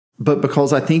But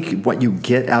because I think what you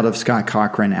get out of Scott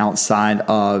Cochran outside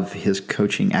of his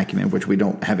coaching acumen, which we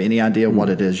don't have any idea what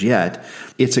it is yet,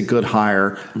 it's a good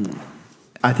hire.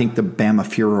 I think the Bama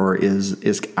furor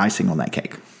is icing on that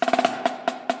cake.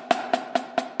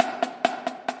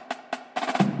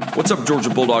 What's up,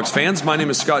 Georgia Bulldogs fans? My name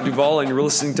is Scott Duvall, and you're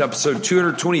listening to episode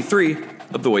 223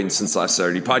 of the Waitin Since Last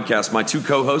Saturday podcast. My two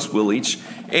co-hosts, Will Leach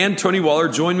and Tony Waller,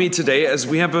 join me today as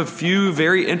we have a few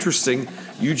very interesting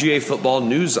UGA football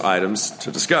news items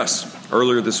to discuss.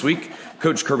 Earlier this week,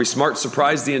 Coach Kirby Smart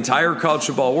surprised the entire college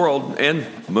football world and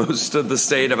most of the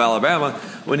state of Alabama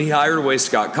when he hired away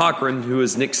Scott Cochran, who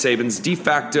was Nick Saban's de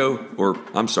facto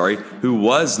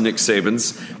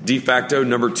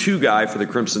number 2 guy for the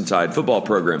Crimson Tide football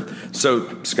program.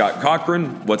 So Scott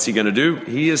Cochran, what's he going to do?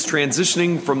 He is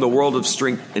transitioning from the world of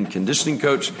strength and conditioning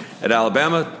coach at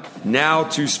Alabama now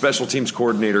to special teams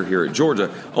coordinator here at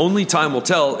Georgia. Only time will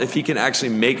tell if he can actually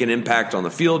make an impact on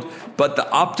the field, but the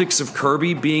optics of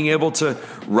Kirby being able to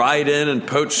ride in and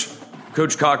poach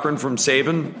Coach Cochran from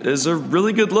Saban is a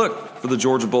really good look for the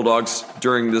Georgia Bulldogs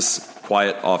during this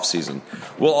quiet offseason.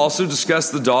 We'll also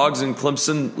discuss the Dogs and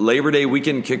Clemson Labor Day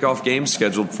weekend kickoff game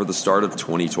scheduled for the start of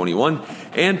 2021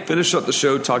 and finish up the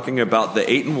show talking about the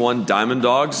 8-1 Diamond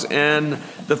Dogs and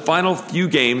the final few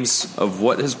games of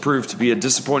what has proved to be a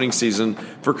disappointing season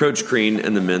for Coach Crean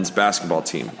and the men's basketball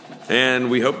team. And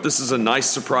we hope this is a nice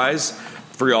surprise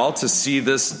for y'all to see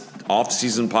this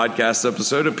off-season podcast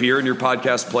episode appear in your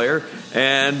podcast player.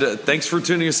 And thanks for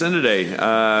tuning us in today.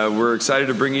 We're excited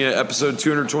to bring you episode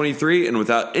 223. And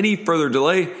without any further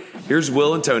delay, here's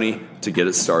Will and Tony to get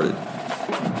it started.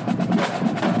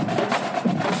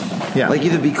 Yeah. Like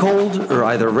either be cold or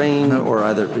either rain or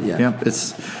either, yeah. Yep.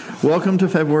 It's welcome to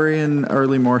February and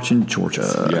early March in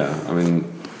Georgia. Yeah. I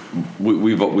mean,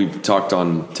 we've talked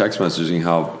on text messaging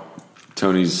how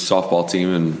Tony's softball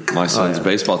team and my son's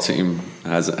baseball team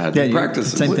hasn't had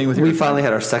practice. Same thing with we finally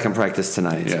had our second practice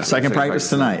tonight. Yeah. Second practice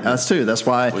tonight. Us too. That's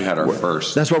why we had our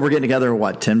first. That's why we're getting together.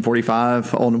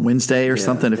 10:45 on Wednesday or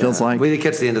something. It feels like we did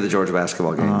catch the end of the Georgia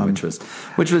basketball game,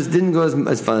 which was didn't go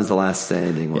as fun as the last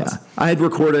ending was. Yeah, I had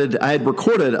recorded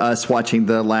us watching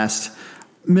the last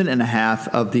minute and a half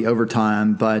of the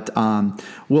overtime, but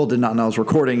Will did not know I was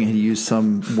recording, and he used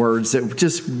some words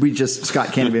that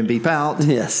Scott can't even beep out.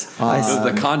 Yes,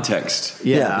 the context.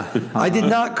 Yeah. I did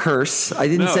not curse. I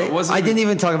didn't I didn't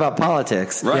even talk about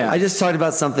politics. Right. I just talked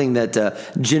about something that,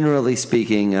 generally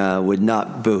speaking, would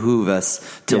not behoove us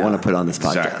to want to put on this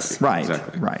podcast.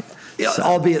 Exactly. Right. So.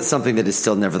 Albeit something that is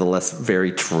still nevertheless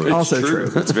very true. It's also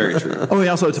true. It's very true. Oh, he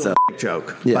also told a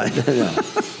joke. Yeah.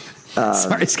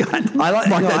 Sorry, Scott.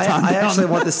 I actually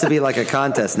want this to be like a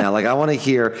contest now. Like I want to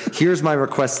here's my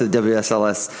request to the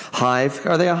WSLS Hive.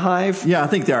 Are they a Hive? Yeah, I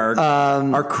think they are.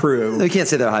 Our crew. We can't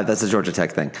say they're a Hive. That's a Georgia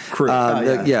Tech thing. Crew.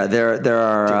 They're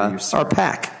our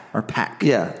pack. Our pack.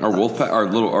 Yeah. Our wolf pack, our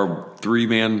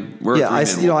 3-man.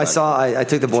 I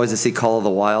took the boys to see Call of the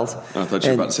Wild. I thought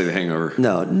you were about to say The Hangover.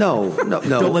 No.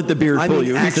 Don't let the beard fool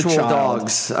you. Actual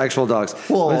dogs.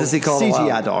 Well, to see Call CGI of the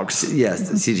Wild. dogs.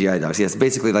 Yes, CGI dogs. Yes,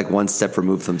 basically like one step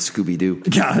removed from Scooby-Doo.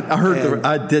 Yeah,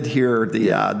 I did hear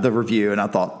the review, and I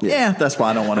thought, that's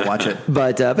why I don't want to watch it.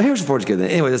 But Harrison Ford's good.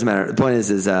 Anyway, it doesn't matter. The point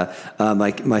is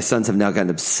my sons have now gotten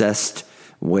obsessed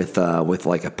with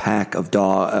like a pack of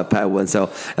dog, I went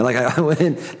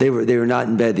in. They were not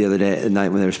in bed the other day at night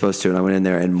when they were supposed to, and I went in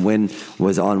there, and Wynn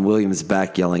was on William's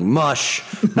back yelling "mush,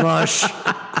 mush."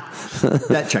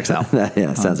 That checks out.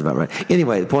 Sounds about right.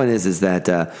 Anyway, the point is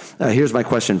that here's my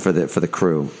question for the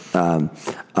crew.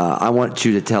 I want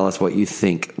you to tell us what you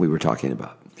think we were talking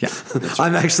about. Yeah,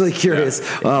 I'm actually curious.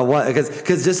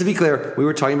 Because just to be clear, we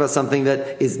were talking about something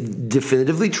that is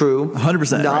definitively true,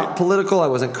 100%, not political. I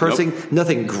wasn't cursing,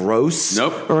 nothing gross,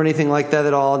 or anything like that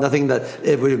at all. Nothing that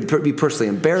it would be personally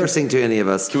embarrassing to any of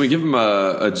us. Can we give them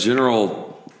a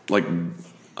general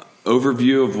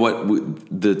overview of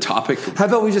what the topic? How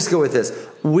about we just go with this?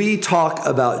 We talk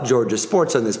about Georgia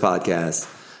sports on this podcast.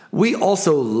 We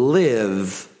also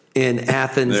live in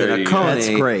Athens and Oconee. That's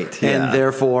great. Yeah. And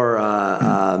therefore,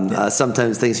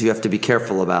 sometimes things you have to be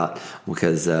careful about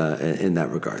because in that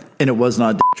regard. And it was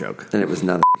not a joke. And it was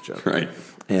not a joke. Right.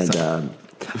 And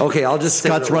okay, I'll just say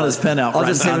Scott's run his pen out. I'll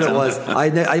just say what it was.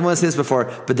 I want to say this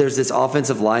before, but there's this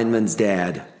offensive lineman's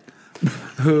dad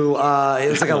who it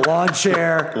was like a lawn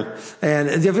chair. And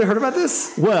have you heard about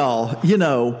this? Well,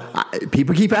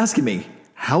 people keep asking me,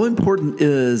 How important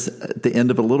is the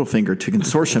end of a little finger to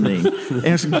consortiuming?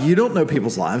 And you don't know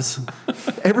people's lives.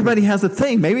 Everybody has a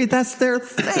thing. Maybe that's their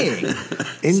thing.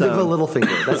 End of a little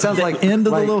finger. That sounds like end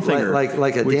of the little finger,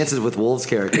 like a Dances with Wolves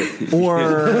character,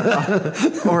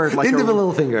 or like end of a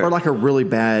little finger, or like a really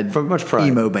bad from much pride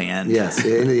emo band. Yes.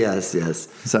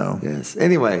 So yes.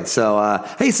 Anyway, so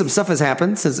hey, some stuff has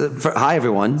happened since. Hi,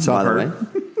 everyone. By the way.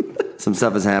 Some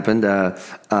stuff has happened. I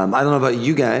don't know about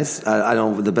you guys. I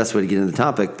don't know the best way to get into the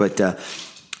topic, but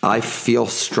I feel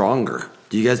stronger.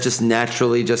 Do you guys just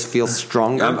naturally just feel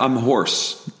stronger? I'm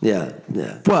hoarse. Yeah.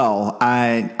 Well,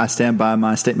 I stand by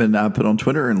my statement I put on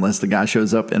Twitter. Unless the guy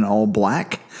shows up in all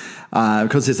black,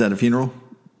 because he's at a funeral,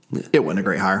 it wasn't a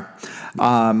great hire.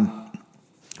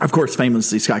 Of course,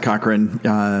 famously, Scott Cochran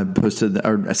posted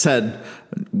or said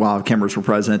while cameras were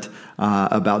present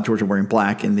about Georgia wearing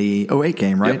black in the 2008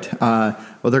 game, right? Yep.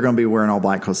 Well, they're going to be wearing all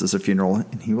black because it's a funeral,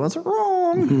 and he wasn't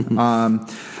wrong.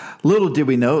 Little did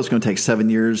we know it was going to take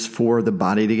 7 years for the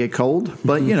body to get cold,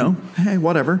 but hey,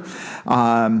 whatever.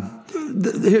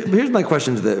 Here's my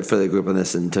question for the group on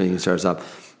this, and Tony starts up.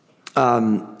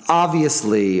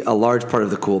 Obviously, a large part of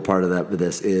the cool part of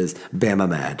this is Bama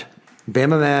mad.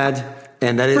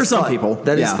 And that is for some fun. people.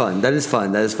 That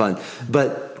is fun.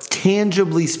 But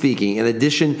tangibly speaking, in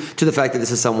addition to the fact that this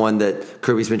is someone that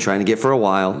Kirby's been trying to get for a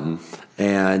while,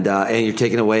 and you're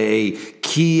taking away a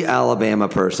key Alabama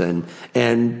person,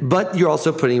 but you're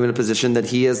also putting him in a position that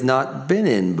he has not been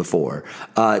in before.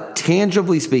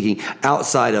 Tangibly speaking,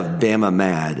 outside of Bama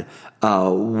mad,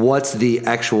 what's the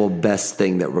actual best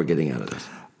thing that we're getting out of this?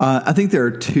 I think there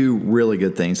are two really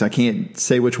good things. I can't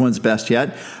say which one's best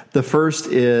yet. The first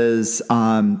is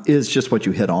just what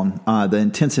you hit on, the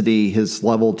intensity, his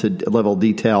level of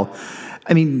detail.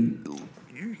 I mean,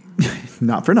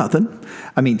 not for nothing.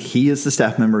 I mean, he is the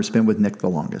staff member who's been with Nick the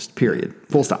longest, period.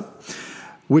 Full stop.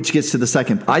 Which gets to the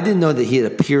second point. I didn't know that he had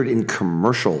appeared in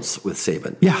commercials with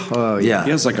Saban. Yeah. Yeah. He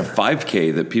has like a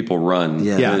 5K that people run.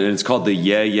 Yeah. And it's called the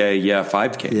Yeah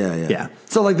 5K. Yeah.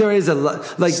 So there is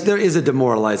a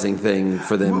demoralizing thing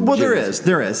for them. Well, there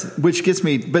is. Which gets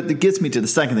me to the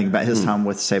second thing about his time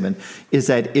with Saban is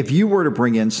that if you were to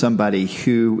bring in somebody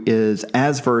who is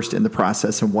as versed in the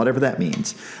process and whatever that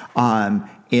means,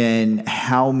 in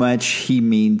how much he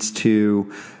means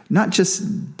to not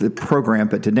just the program,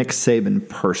 but to Nick Saban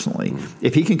personally.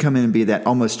 If he can come in and be that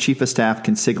almost chief of staff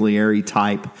consigliere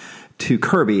type to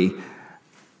Kirby,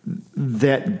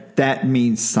 that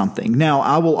means something. Now,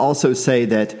 I will also say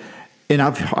that, and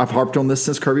I've harped on this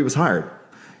since Kirby was hired,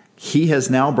 he has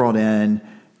now brought in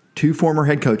two former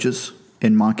head coaches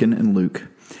in Monken and Luke,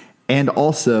 and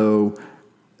also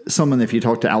someone, if you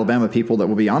talk to Alabama people that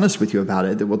will be honest with you about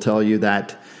it, that will tell you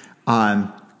that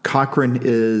Cochran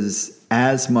is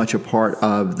as much a part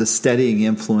of the steadying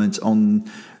influence on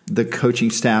the coaching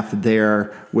staff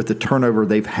there with the turnover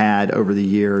they've had over the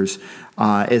years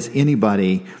as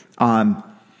anybody. I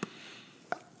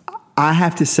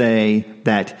have to say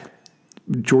that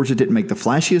Georgia didn't make the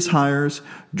flashiest hires.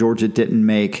 Georgia didn't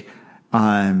make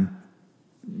hires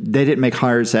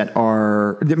that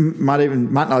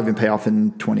might not even pay off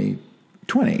in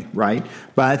 2020, right?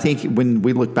 But I think when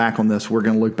we look back on this, we're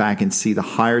going to look back and see the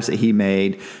hires that he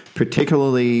made,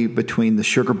 particularly between the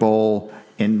Sugar Bowl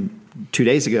and 2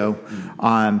 days ago,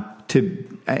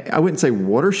 I wouldn't say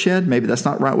watershed, maybe that's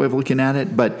not the right way of looking at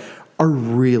it, but are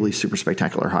really super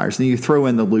spectacular hires. And you throw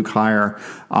in the Luke hire,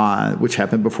 which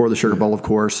happened before the Sugar Bowl, of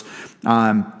course.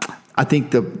 I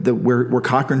think where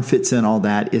Cochran fits in all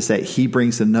that is that he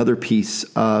brings another piece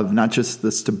of not just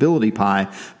the stability pie,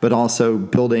 but also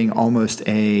building almost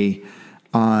a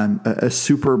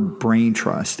super brain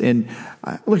trust. And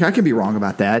look, I could be wrong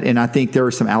about that. And I think there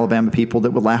are some Alabama people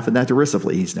that would laugh at that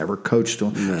derisively. He's never coached.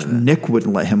 Nick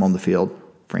wouldn't let him on the field.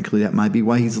 Frankly, that might be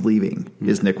why he's leaving,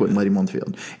 is Nick wouldn't let him on the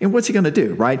field. And what's he going to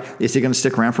do, right? Is he going to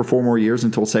stick around for 4 more years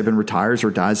until Saban retires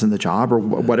or dies in the job or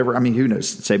whatever? I mean, who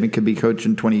knows? Saban could be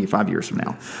coaching 25 years from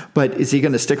now. But is he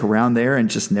going to stick around there and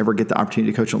just never get the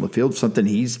opportunity to coach on the field, something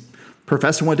he's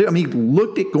professed to want to do? I mean, he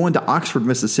looked at going to Oxford,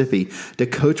 Mississippi to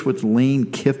coach with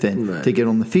Lane Kiffin to get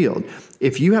on the field.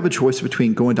 If you have a choice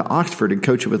between going to Oxford and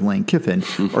coaching with Lane Kiffin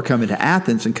or coming to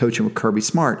Athens and coaching with Kirby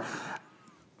Smart,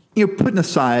 putting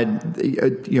aside,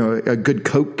 a good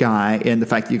Coke guy and the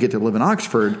fact that you get to live in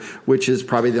Oxford, which is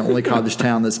probably the only college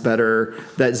town that's better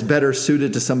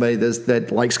suited to somebody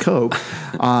that likes Coke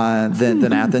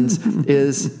than Athens,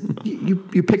 is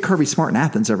you pick Kirby Smart in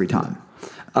Athens every time.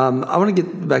 I want to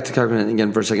get back to Cochran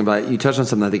again for a second, but you touched on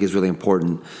something I think is really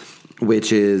important.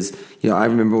 which is, I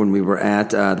remember when we were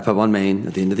at the pub on Main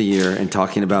at the end of the year and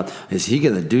talking about, is he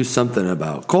going to do something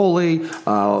about Coley?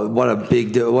 What a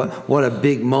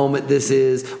big moment this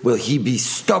is. Will he be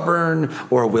stubborn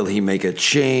or will he make a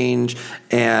change?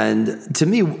 And to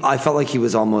me, I felt like he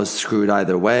was almost screwed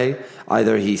either way.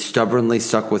 Either he stubbornly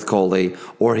stuck with Coley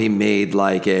or he made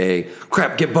like a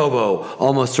crap, get Bobo,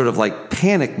 almost sort of like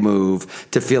panic move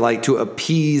to feel like to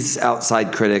appease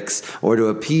outside critics or to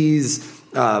appease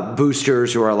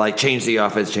boosters who are like, change the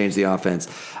offense.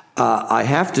 I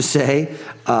have to say,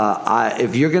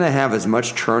 if you're going to have as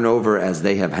much turnover as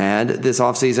they have had this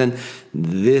offseason,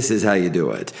 this is how you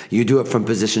do it. You do it from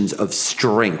positions of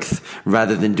strength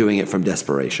rather than doing it from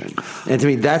desperation. And to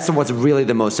me, that's what's really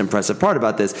the most impressive part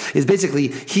about this is basically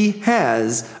he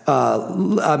has,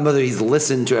 whether he's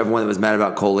listened to everyone that was mad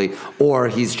about Coley or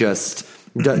he's just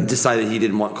decided he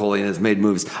didn't want Coley and has made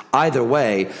moves. Either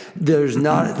way, there's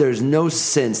no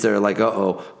sense they're like,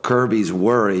 Kirby's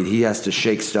worried. He has to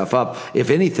shake stuff up. If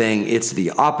anything, it's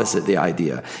the opposite, the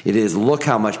idea. It is, look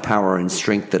how much power and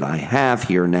strength that I have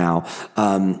here now.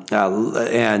 And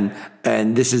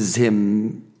this is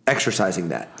him exercising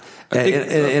that.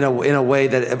 In a way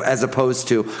that, as opposed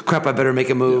to crap, I better make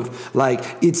a move. Like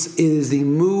it is the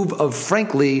move of,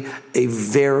 frankly, a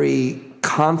very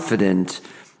confident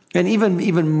and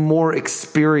even more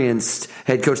experienced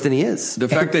head coach than he is. The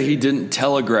fact that he didn't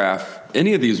telegraph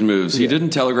any of these moves, he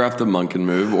didn't telegraph the Monken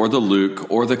move or the Luke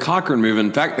or the Cochran move.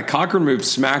 In fact, the Cochran move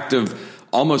smacked of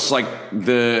almost like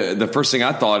the first thing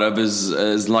I thought of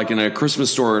is like in a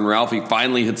Christmas store and Ralphie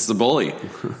finally hits the bully,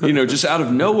 just out of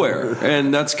nowhere.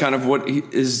 And that's kind of what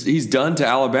he's done to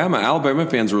Alabama. Alabama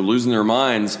fans were losing their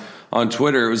minds on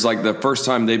Twitter. It was like the first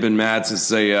time they've been mad since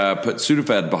they put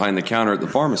Sudafed behind the counter at the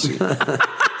pharmacy.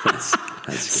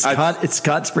 It's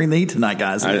Scott's bring the heat tonight,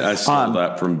 guys. I stole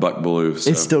that from Buck Blue.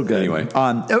 So, it's still good. Anyway,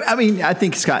 I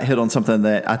think Scott hit on something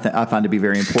that I find to be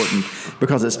very important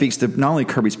because it speaks to not only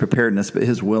Kirby's preparedness but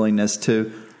his willingness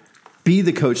to be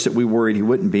the coach that we worried he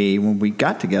wouldn't be when we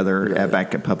got together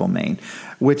back at Pub on Main,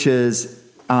 which is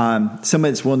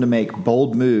somebody that's willing to make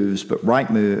bold moves, but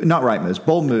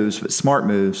bold moves, but smart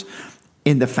moves.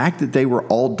 And the fact that they were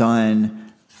all done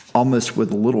almost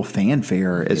with a little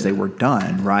fanfare as they were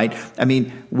done, right? I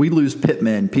mean, we lose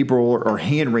Pittman. People are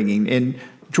hand-wringing. And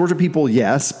Georgia people,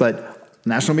 yes, but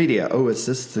national media, is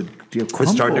this the crumble?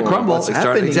 It's starting to crumble. What's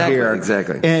happening here?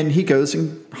 Exactly. And he goes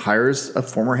and hires a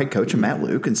former head coach, Matt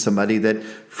Luke, and somebody that,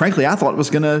 frankly, I thought was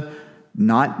going to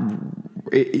not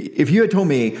 – if you had told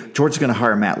me Georgia's going to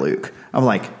hire Matt Luke, I'm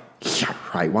like, yeah,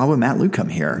 right. Why would Matt Luke come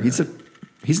here? He's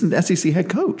an SEC head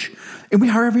coach. And we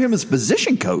hire him as a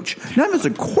position coach, not as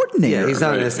a coordinator. Yeah, he's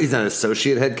not an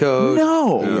associate head coach.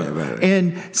 No. Yeah, right.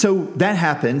 And so that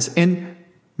happens. And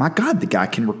my God, the guy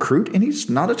can recruit, and he's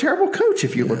not a terrible coach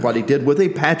if you look what he did with a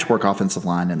patchwork offensive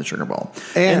line in the Sugar Bowl.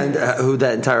 And who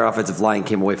that entire offensive line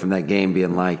came away from that game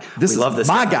being like, we love this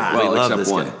my guy. guy. We love this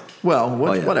one. guy. Well,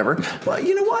 whatever. Well,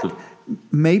 you know what?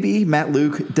 Maybe Matt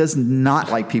Luke does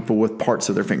not like people with parts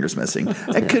of their fingers missing.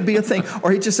 It could be a thing.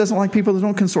 Or he just doesn't like people that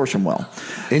don't consortium well.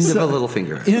 End of the little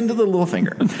finger. End of the little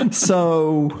finger.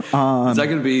 So is that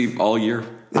going to be all year?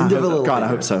 I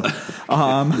hope so.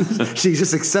 She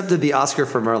just accepted the Oscar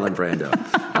for Marlon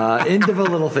Brando. End of a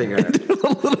little finger.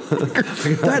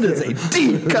 That is a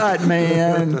deep cut,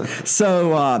 man.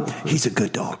 So he's a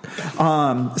good dog.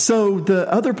 So the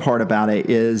other part about it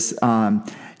is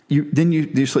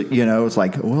it's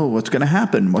like, well, what's going to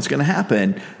happen? What's going to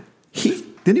happen? He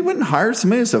went and hired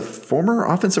somebody as a former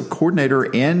offensive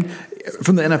coordinator and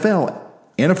from the NFL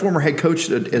and a former head coach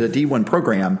at a D1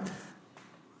 program.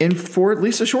 And for at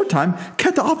least a short time,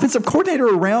 kept the offensive coordinator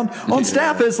around on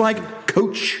staff as like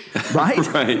coach, right?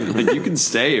 Right. Like you can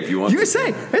stay if you want. You can stay.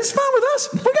 It's fine with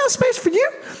us. We got space for you.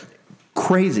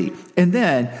 Crazy. And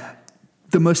then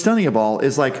the most stunning of all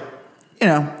is like,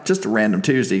 just a random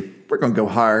Tuesday, we're going to go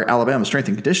hire Alabama strength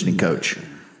and conditioning coach.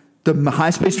 The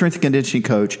high-speed strength and conditioning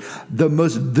coach, the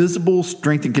most visible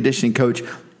strength and conditioning coach.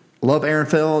 Love Aaron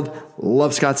Feld,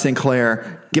 love Scott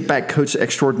Sinclair, get back coach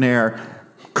extraordinaire,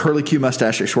 curly Q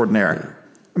mustache extraordinaire.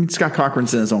 I mean, Scott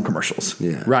Cochran's in his own commercials,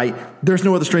 right? There's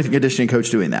no other strength and conditioning coach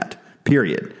doing that,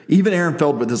 period. Even Aaron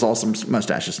Feld with his awesome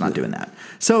mustache is not doing that.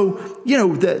 So,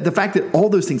 the fact that all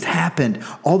those things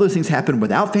happened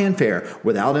without fanfare,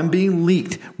 without them being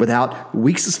leaked, without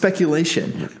weeks of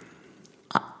speculation.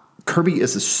 Kirby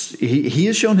he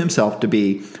has shown himself to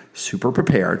be super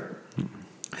prepared.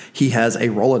 He has a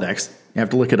Rolodex. You have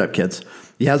to look it up, kids.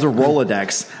 He has a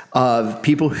Rolodex of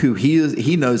people who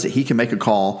he knows that he can make a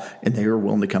call and they are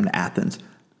willing to come to Athens.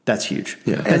 That's huge.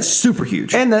 Yeah. That's super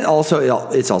huge. And that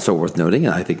also, it's also worth noting,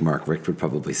 and I think Mark Richt would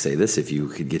probably say this if you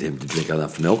could get him to drink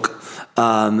enough milk,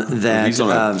 that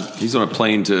he's on a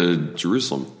plane to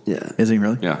Jerusalem. Yeah. Is he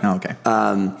really? Yeah. Oh, okay.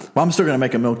 Well, I'm still going to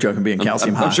make a milk joke and be in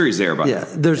calcium high. I'm sure he's there, but yeah,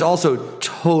 there's also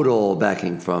total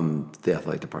backing from the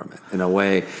athletic department in a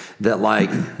way that,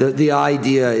 like, the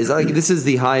idea is, like, this is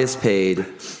the highest paid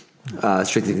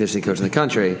strength and conditioning coach in the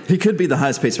country. He could be the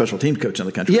highest paid special team coach in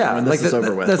the country. Yeah, when this is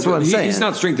over with. That's what I'm saying. He's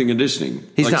not strength and conditioning.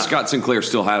 He's not. Scott Sinclair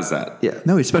still has that. Yeah.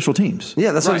 No, he's special teams.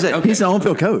 Yeah, that's what I'm saying. Okay. He's an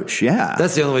on-field coach. Yeah.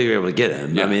 That's the only way you're able to get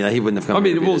him. Yeah. I mean, he wouldn't have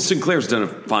come. Sinclair's done a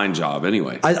fine job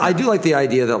anyway. I do like the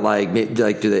idea that, like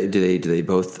do they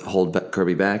both hold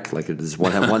Kirby back? Like, does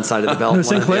one have one side of the belt? No,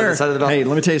 Sinclair. One have the other side of the belt? Hey,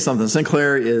 let me tell you something.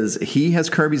 Sinclair he has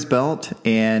Kirby's belt,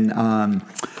 and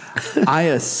I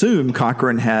assume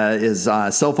Cochran is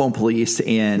cell phone police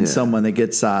and someone that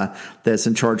gets that's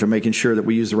in charge of making sure that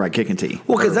we use the right kicking tee.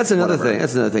 Well, because that's another thing.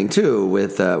 That's another thing too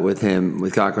with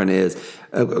Cochran is,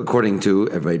 according to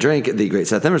Everybody Drink, the great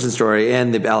Seth Emerson story,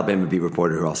 and the Alabama beat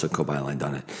reporter who also co-bylined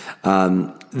on it.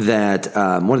 That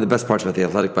one of the best parts about the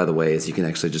Athletic, by the way, is you can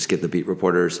actually just get the beat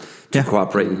reporters to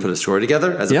cooperate and put a story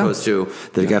together, as opposed to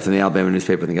the guy from the Alabama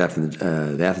newspaper and the guy from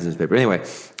the Athens newspaper. Anyway.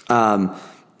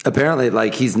 Apparently,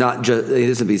 like, he doesn't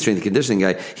be a strength and conditioning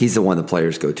guy. He's the one the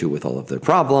players go to with all of their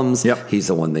problems. Yep. He's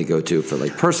the one they go to for,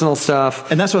 like, personal stuff.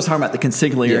 And that's what I was talking about, the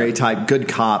consigliere type, good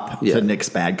cop to Nick's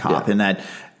bad cop. And that,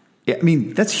 I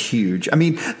mean, that's huge. I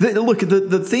mean,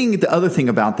 the other thing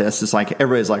about this is, like,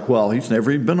 everybody's like, well, he's never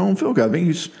even been on field goal. I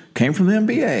mean, he came from the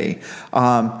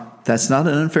NBA. That's not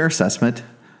an unfair assessment,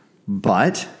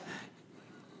 but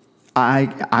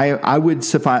I would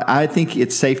suffice. I think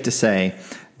it's safe to say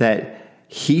that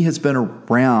he has been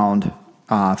around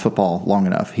football long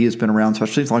enough. He has been around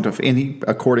special teams long enough. And he,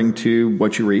 according to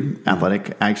what you read,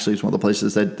 Athletic actually is one of the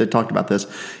places that talked about this.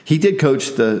 He did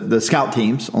coach the scout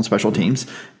teams on special teams.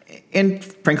 And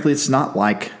frankly, it's not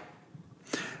like,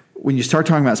 when you start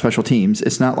talking about special teams,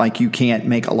 it's not like you can't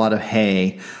make a lot of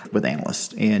hay with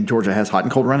analysts. And Georgia has hot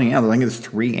and cold running analysts. I think there's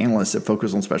 3 analysts that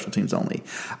focus on special teams only.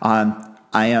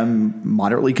 I am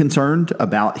moderately concerned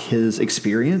about his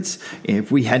experience.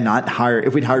 If we'd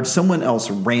hired someone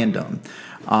else random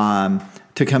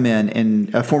to come in,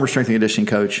 and a former strength and conditioning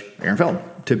coach, Aaron Feld,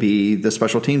 to be the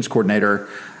special teams coordinator,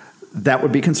 that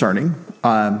would be concerning.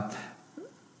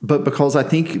 But because I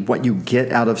think what you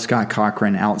get out of Scott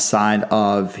Cochran outside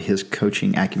of his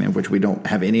coaching acumen, which we don't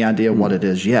have any idea what it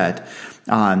is yet,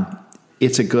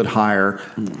 it's a good hire.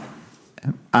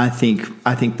 I think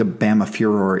the Bama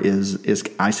furor is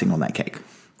icing on that cake.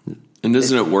 And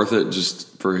isn't it worth it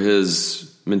just for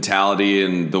his mentality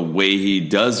and the way he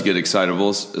does get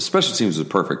excitable? Special teams is a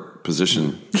perfect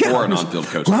position for an on-field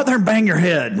coach. Go out there and bang your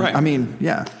head. Right. I mean,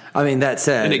 yeah. I mean, that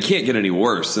said, and it can't get any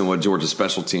worse than what Georgia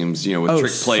special teams, with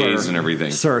trick plays and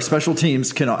everything. Sir, special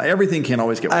teams everything can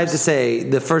always get worse. I have to say,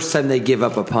 the first time they give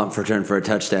up a punt return for a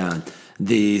touchdown,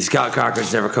 the Scott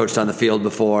Cochran's never coached on the field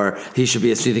before. He should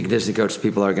be a strength and conditioning coach.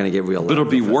 People are going to get real. But it'll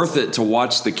be worth it to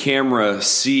watch the camera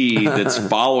see that's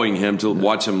following him, to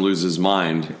watch him lose his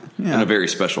mind in a very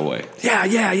special way.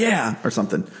 Yeah, or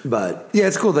something. But yeah,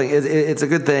 it's a cool thing. It's a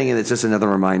good thing, and it's just another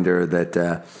reminder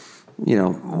that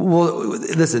well,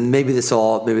 listen. Maybe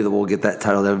we'll get that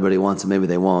title that everybody wants, and maybe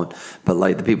they won't. But,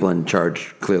 like, the people in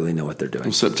charge clearly know what they're doing.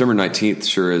 Well, September 19th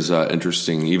sure is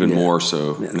interesting, even more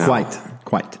so. Now.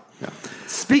 Quite. Yeah.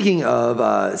 Speaking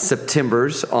of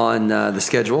Septembers on the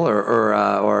schedule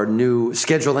or new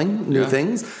scheduling, new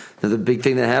things. The big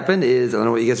thing that happened is, I don't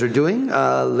know what you guys are doing.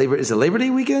 Is it Labor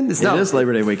Day weekend? It is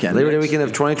Labor Day weekend. Labor Day weekend of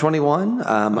 2021.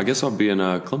 I guess I'll be in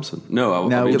Clemson. No, I'll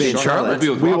be in Charlotte.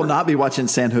 We will not be watching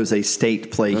San Jose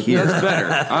State play here. That's better.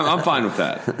 I'm fine with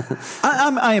that.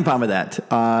 I am fine with that.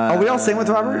 Are we all staying with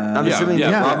Robert? I'm assuming.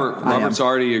 Yeah. Robert's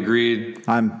already agreed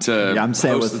to host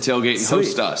the tailgate and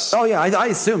host us. Oh, yeah. I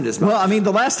assumed as much. Well, I mean,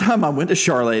 the last time I went to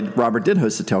Charlotte, Robert did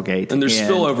host the tailgate. And there's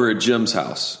spillover at Jim's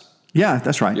house. Yeah,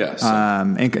 that's right. Yeah, so.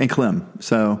 And Clem.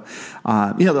 So,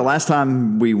 the last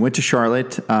time we went to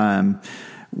Charlotte,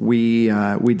 we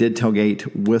did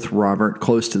tailgate with Robert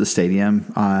close to the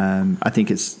stadium. I think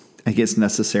it's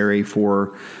necessary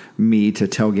for me to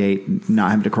tailgate,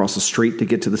 not having to cross the street to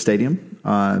get to the stadium,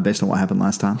 based on what happened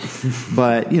last time.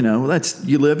 But that's,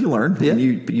 you live, you learn. Yeah. And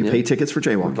you pay tickets for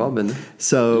jaywalking. We've all been there.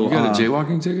 So you got a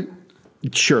jaywalking ticket?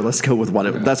 Sure, let's go with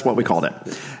that's what we called it.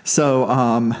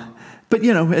 So. But,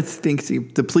 I think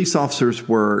the police officers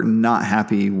were not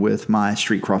happy with my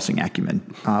street crossing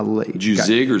acumen. Did you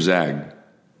zig or zag?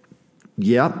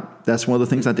 Yep. That's one of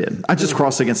the things I did. I just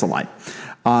crossed against the light.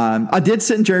 I did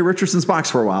sit in Jerry Richardson's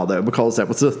box for a while though, because that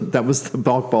was the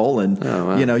Bulk Bowl, and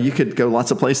you could go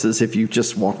lots of places if you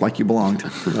just walked like you belonged.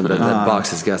 I bet that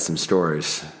box has got some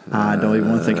stories. I don't even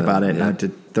want to think about it. I had to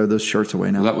throw those shirts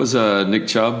away now. Well, that was Nick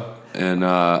Chubb and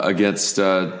against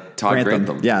Todd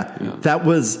Grantham. Yeah. That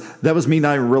was me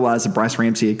not even realizing that Bryce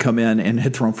Ramsey had come in and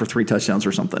had thrown for 3 touchdowns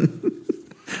or something.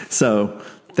 So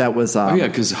that was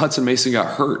because Hudson Mason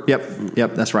got hurt.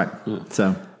 Yep, that's right.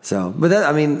 Yeah. But that,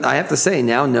 I have to say,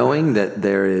 now knowing that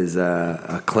there is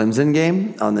a Clemson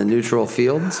game on the neutral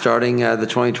field starting the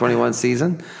 2021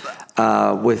 season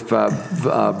with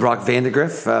Brock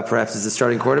Vandegrift perhaps as the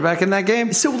starting quarterback in that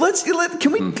game. So let's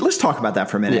talk about that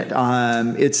for a minute.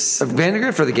 Yeah. It's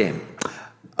Vandegrift for the game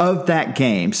of that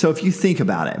game. So if you think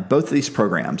about it, both of these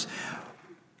programs,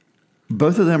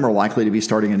 both of them are likely to be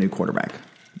starting a new quarterback.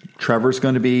 Trevor's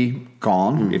going to be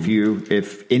gone.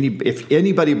 If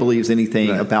anybody believes anything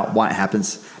about what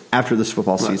happens after this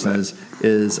football season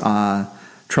is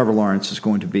Trevor Lawrence is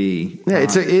going to be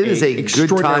it is a good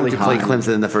time to play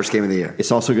Clemson in the first game of the year.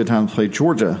 It's also a good time to play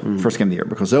Georgia first game of the year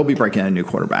because they'll be breaking in a new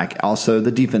quarterback. Also,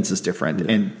 the defense is different,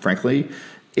 and frankly,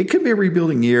 it could be a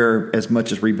rebuilding year as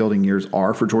much as rebuilding years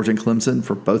are for Georgia and Clemson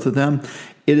for both of them.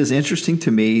 It is interesting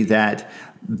to me that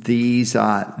this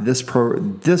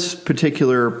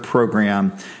particular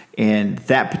program and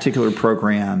that particular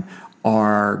program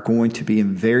are going to be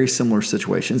in very similar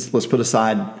situations. Let's put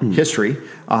aside history in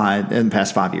the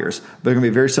past 5 years. But they're going to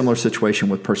be a very similar situation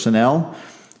with personnel,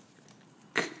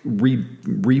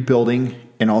 rebuilding,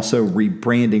 and also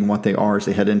rebranding what they are as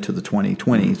they head into the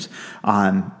 2020s.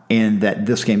 And that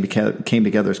this game came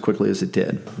together as quickly as it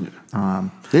did.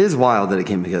 It is wild that it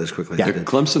came together as quickly as it did.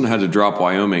 Clemson had to drop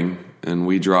Wyoming, and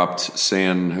we dropped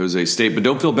San Jose State. But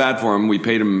don't feel bad for them. We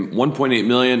paid them $1.8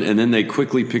 million, and then they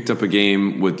quickly picked up a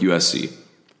game with USC.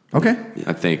 Okay.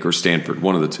 I think, or Stanford,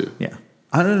 one of the two. Yeah.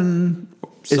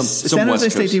 San Jose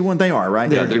State D1, they are,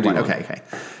 right? Yeah, they're D1. Okay.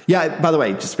 Yeah, by the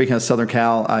way, just speaking of Southern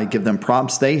Cal, I give them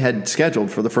props. They had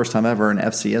scheduled for the first time ever an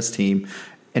FCS team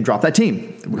and dropped that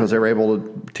team because they were able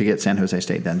to get San Jose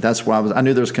State then. That's why I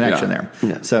knew there was a connection there.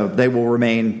 Yeah. So they will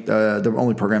remain the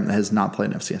only program that has not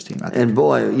played an FCS team. And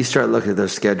boy, you start looking at their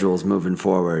schedules moving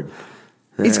forward.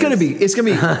 It's gonna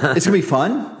be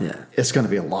fun. Yeah. It's gonna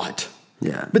be a lot.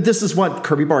 Yeah. But this is what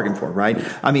Kirby bargained for, right?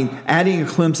 Yeah. I mean, adding a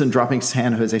Clemson, dropping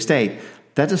San Jose State,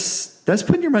 that's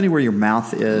putting your money where your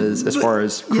mouth is as far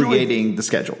as creating the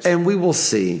schedules. And we will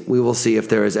see. We will see if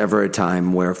there is ever a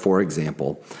time where, for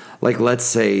example, like let's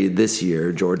say this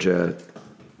year, Georgia,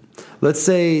 let's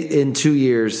say in 2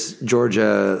 years,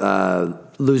 Georgia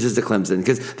loses to Clemson.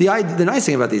 Because the nice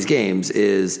thing about these games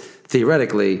is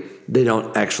theoretically they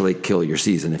don't actually kill your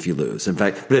season if you lose. In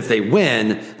fact, but if they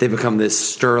win, they become this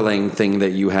sterling thing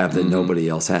that you have that nobody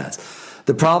else has.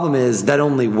 The problem is that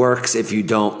only works if you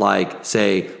don't, like,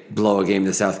 say, blow a game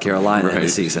to South Carolina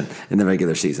in the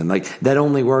regular season. Like, that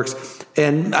only works.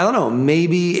 And I don't know,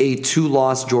 maybe a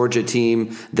 2-loss Georgia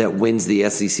team that wins the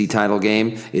SEC title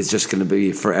game is just going to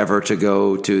be forever to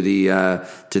go to the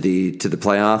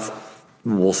playoff.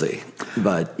 We'll see.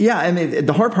 But yeah, I mean,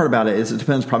 the hard part about it is it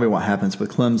depends probably what happens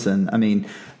with Clemson. I mean,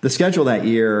 the schedule that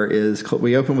year is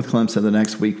we open with Clemson. The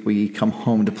next week we come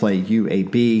home to play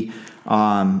UAB.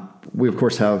 We, of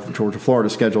course, have Georgia, Florida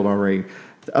scheduled already.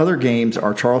 The other games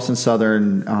are Charleston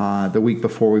Southern the week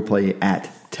before we play at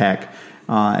Tech.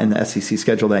 And the SEC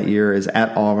schedule that year is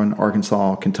at Auburn,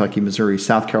 Arkansas, Kentucky, Missouri,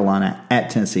 South Carolina, at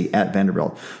Tennessee, at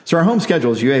Vanderbilt. So our home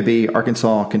schedule is UAB,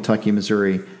 Arkansas, Kentucky,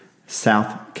 Missouri,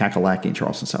 South Kakalaki, and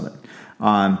Charleston Southern.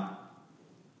 Now,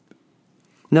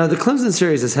 the Clemson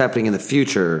series that's happening in the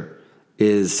future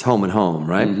is home and home,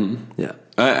 right? Mm-hmm. Yeah.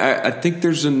 I think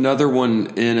there's another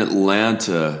one in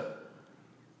Atlanta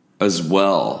as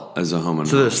well as a home and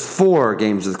home. So there's 4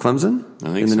 games with Clemson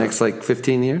in the next,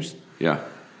 15 years? Yeah.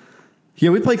 Yeah,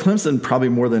 we play Clemson probably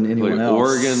more than anyone else.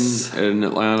 Oregon and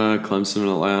Atlanta, Clemson and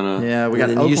Atlanta. Yeah, we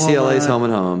got UCLA's home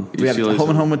and home. We have home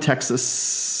and home with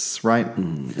Texas, right?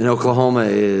 And Oklahoma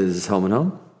is home and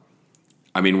home?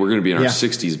 I mean, we're going to be in our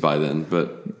 60s by then,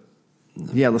 but...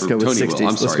 Yeah, let's go with 60s.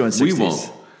 Let's go with 60s. We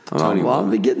won't. I'll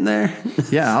be getting there.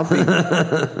 Yeah,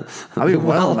 I'll be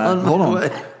well, man. Hold on.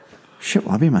 Shit,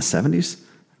 I'll be in my 70s.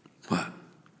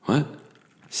 What?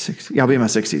 60. Yeah, I'll be in my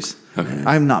 60s. Okay.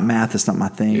 I'm not math. It's not my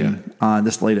thing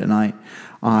this late at night.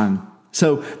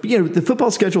 So, the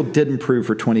football schedule did improve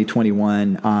for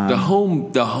 2021. The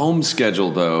home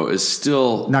schedule, though, is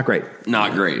still... Not great.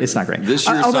 Not great. It's not great. This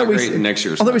year's not great, and next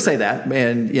year's not great. Although we say that,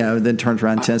 and, then turns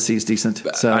around, Tennessee's decent.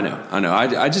 So. I know.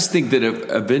 I just think that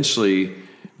eventually...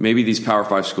 Maybe these Power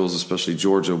 5 schools, especially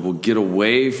Georgia, will get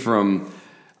away from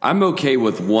I'm okay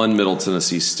with one Middle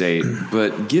Tennessee State,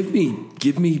 but give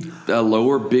me a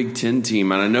lower Big Ten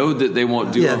team, and I know that they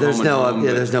won't do. There's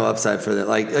no upside for that.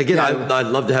 Like again, I'd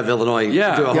love to have Illinois. Do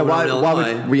a home run in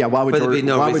Illinois. Why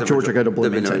would Georgia go to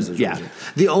Bloomington?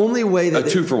 The only way that a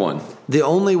 2-for-1. The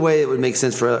only way it would make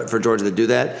sense for Georgia to do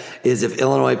that is if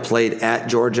Illinois played at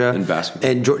Georgia in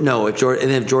basketball.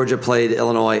 If Georgia played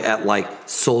Illinois at like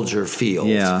Soldier Field,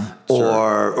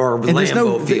 or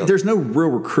Lambeau Field. There's no real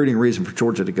recruiting reason for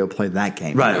Georgia to go play that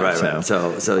game. Right.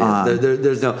 So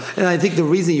there's no, and I think the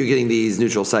reason you're getting these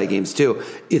neutral site games too,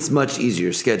 it's much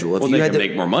easier schedule. If you had to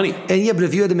make more money, but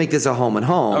if you had to make this a home and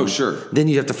home, then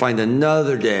you have to find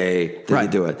another day to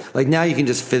do it. Like now you can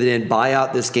just fit it in, buy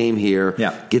out this game here,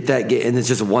 get that game, and it's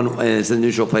just one, and it's a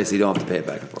neutral place, so you don't have to pay it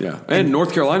back and forth. Yeah, and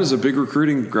North Carolina is a big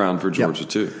recruiting ground for Georgia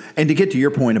too. And to get to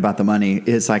your point about the money,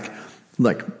 it's like,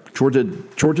 look, Georgia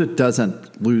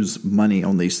doesn't lose money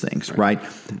on these things, right?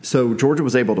 So Georgia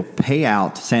was able to pay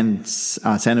out San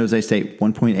Jose State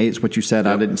 1.8 is what you said.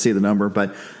 I didn't see the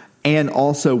number, and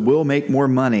also will make more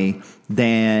money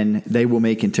than they will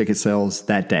make in ticket sales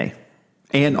that day,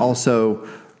 and also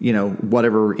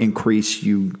whatever increase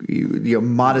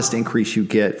modest increase you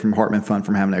get from Hartman Fund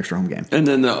from having an extra home game. And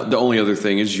then the only other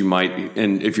thing is you might,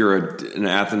 and if you're an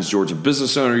Athens, Georgia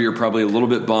business owner, you're probably a little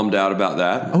bit bummed out about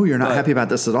that. Oh, you're not happy about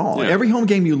this at all. Yeah. Every home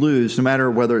game you lose, no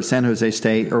matter whether it's San Jose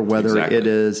State or whether it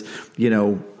is,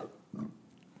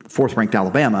 fourth-ranked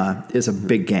Alabama, is a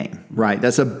big game, right?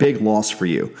 That's a big loss for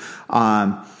you.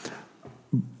 But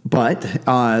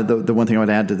the one thing I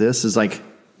would add to this is like,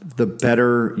 the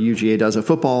better UGA does at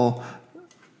football,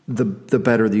 the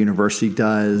better the university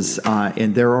does.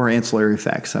 And there are ancillary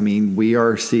effects. I mean, we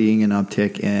are seeing an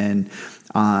uptick in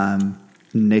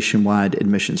nationwide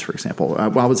admissions, for example.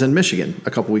 While I was in Michigan a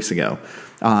couple weeks ago,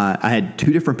 I had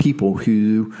two different people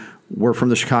who were from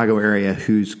the Chicago area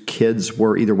whose kids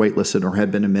were either waitlisted or had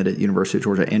been admitted at the University of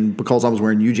Georgia. And because I was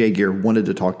wearing UGA gear, wanted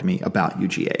to talk to me about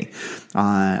UGA.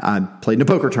 I played in a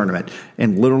poker tournament,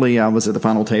 and literally I was at the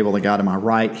final table. The guy to my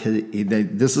right,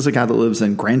 this is a guy that lives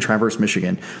in Grand Traverse,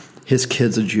 Michigan. His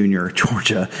kid's a junior at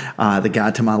Georgia. The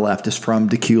guy to my left is from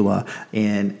Decula,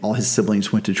 and all his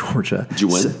siblings went to Georgia. Did you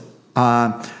win?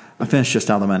 I finished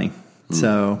just out of the money.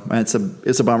 So it's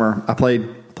a bummer. I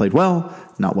played well,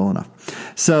 not well enough.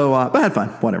 So, but I had fun.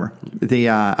 Whatever.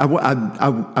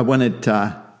 I won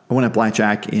at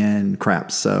blackjack and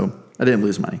craps, so I didn't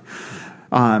lose money.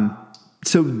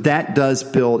 So that does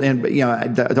build, and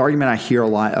the argument I hear a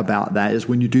lot about that is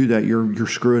when you do that, you're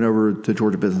screwing over the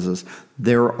Georgia businesses.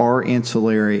 There are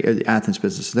ancillary Athens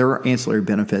businesses. There are ancillary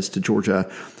benefits to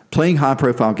Georgia playing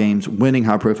high-profile games, winning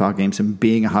high-profile games, and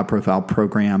being a high-profile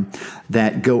program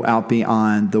that go out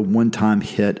beyond the one-time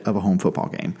hit of a home football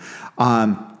game.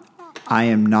 I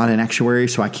am not an actuary,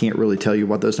 so I can't really tell you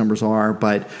what those numbers are,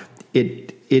 but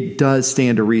it does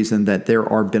stand to reason that there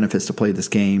are benefits to play this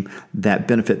game that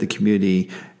benefit the community.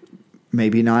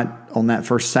 Maybe not on that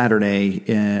first Saturday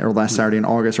or last Saturday in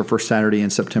August or first Saturday in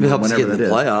September. It helps whenever get in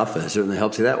the playoff. It certainly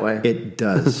helps you that way. It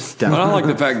does. But I like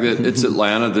the fact that it's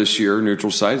Atlanta this year,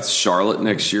 neutral site. It's Charlotte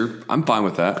next year. I'm fine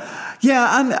with that. Yeah,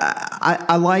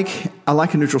 I like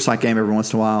a neutral site game every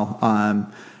once in a while.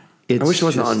 I wish it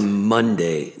wasn't on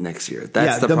Monday next year.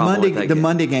 That's the problem. The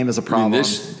Monday game is a problem.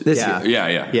 This year.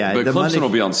 Yeah. But Clemson will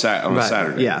be on a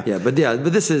Saturday. Yeah. But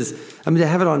this is, to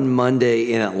have it on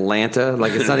Monday in Atlanta,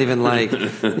 like it's not even like,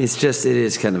 it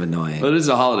is kind of annoying. But it is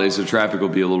a holiday, so traffic will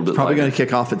be a little bit probably going to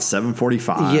kick off at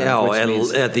 7:45.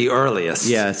 Yeah, at the earliest.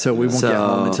 Yeah, so we won't get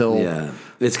home until... Yeah.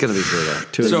 It's going to be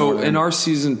brutal. So in our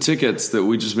season tickets that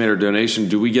we just made our donation,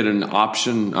 do we get an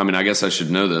option? I guess I should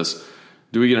know this.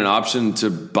 Do we get an option to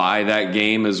buy that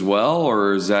game as well,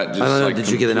 or is that just? I don't know. Did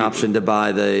you get an option to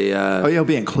buy the? It'll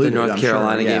be included. The North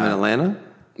Carolina game in Atlanta.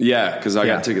 Yeah, because I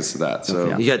got tickets to that.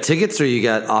 So you got tickets, or you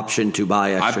got option to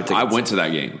buy extra tickets? I went to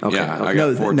that game. Okay. Yeah, I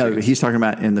got 4 tickets. He's talking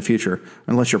about in the future,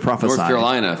 unless you're prophesying. North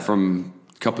Carolina from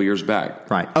a couple years back.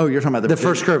 Right. Oh, you're talking about the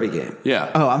first Kirby game. Yeah.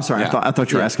 Oh, I'm sorry. Yeah. I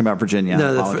thought you were asking about Virginia.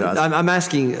 No, I'm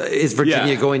asking: is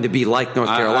Virginia going to be like North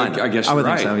Carolina? I guess you're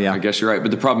right. Think so, yeah. I guess you're right.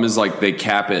 But the problem is they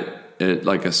cap it at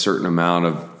like a certain amount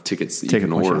of tickets that you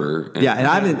can order. And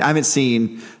I haven't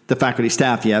seen the faculty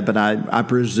staff yet, but I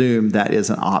presume that is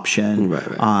an option.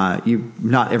 Right.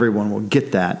 Not everyone will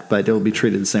get that, but it will be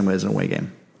treated the same way as an away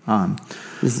game.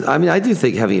 I do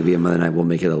think having it be a Monday night will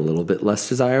make it a little bit less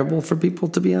desirable for people,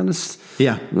 to be honest.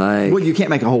 Yeah. You can't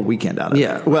make a whole weekend out of it.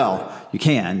 Yeah. Well, you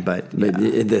can, but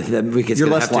the weekend's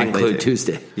going to have to include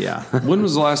Tuesday. Yeah. When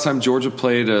was the last time Georgia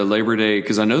played a Labor Day?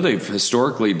 Because I know they've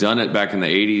historically done it back in the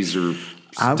 80s or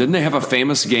didn't they have a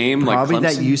famous game probably like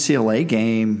Clemson? That UCLA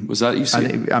game. Was that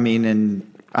UCLA?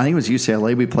 I think it was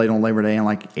UCLA. We played on Labor Day in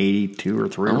like 82 or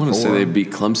 3 or 4. I want to say they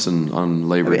beat Clemson on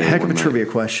Labor Day. Heck of a trivia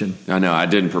question. I know. I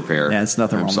didn't prepare. Yeah, it's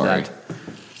nothing wrong with that.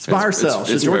 It's by ourselves.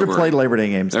 It's Georgia played Labor Day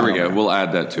games. There we go. We'll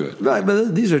add that to it. Right,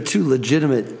 but these are 2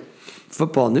 legitimate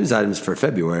football news items for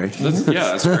February. That's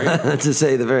great. To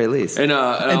say the very least. And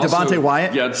Devontae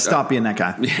Wyatt, stop being that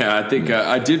guy. Yeah, I think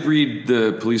I did read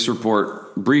the police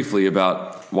report briefly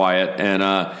about Wyatt,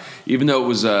 and even though it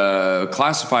was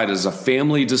classified as a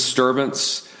family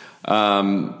disturbance,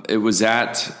 it was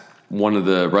at one of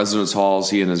the residence halls.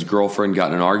 He and his girlfriend got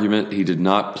in an argument. He did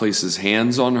not place his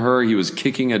hands on her. He was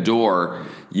kicking a door,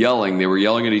 yelling. They were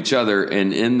yelling at each other,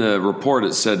 and in the report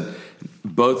it said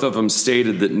both of them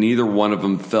stated that neither one of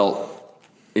them felt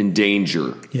in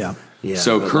danger. Yeah.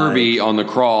 So Kirby on the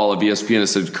crawl of ESPN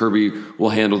said Kirby will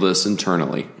handle this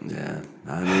internally. Yeah.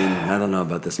 I mean, I don't know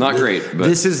about this. Not great. But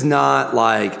this is not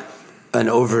like an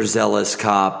overzealous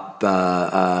cop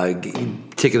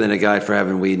tickling a guy for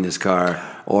having weed in his car,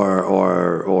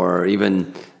 or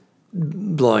even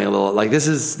blowing a little. Like this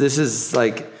is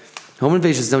like home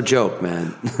invasion is no joke,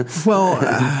 man. Well,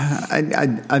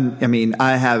 I mean,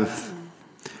 I have.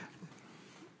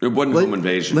 It wasn't home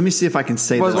invasion. Let me see if I can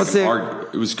say this.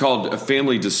 It was called a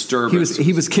family disturbance.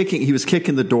 He was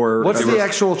kicking the door. What's the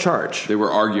actual charge? They were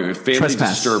arguing family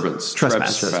disturbance.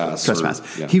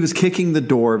 Trespass. Yeah. He was kicking the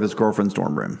door of his girlfriend's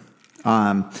dorm room.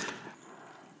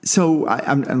 So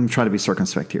I'm trying to be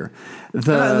circumspect here.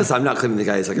 Listen, I'm not claiming the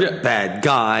guy is like a bad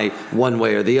guy one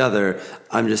way or the other.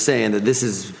 I'm just saying that this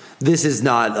is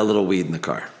not a little weed in the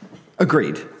car.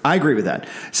 Agreed. I agree with that.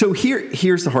 So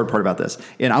here's the hard part about this.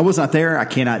 And I was not there. I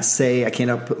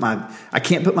can't put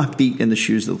my feet in the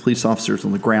shoes of the police officers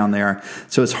on the ground there.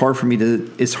 So it's hard for me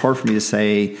to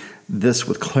say this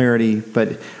with clarity.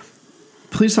 But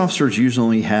police officers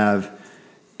usually have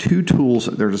 2 tools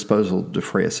at their disposal to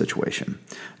defray a situation.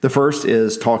 The first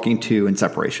is talking to and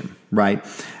separation, right?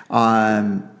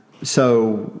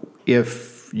 So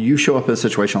if you show up in a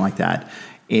situation like that,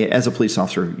 as a police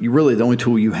officer, the only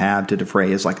tool you have to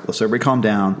defray is like, let's everybody calm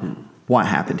down. What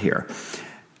happened here?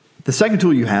 The second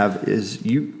tool you have is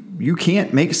you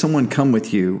can't make someone come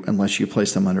with you unless you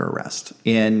place them under arrest.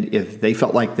 And if they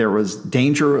felt like there was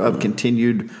danger of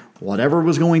continued whatever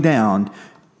was going down,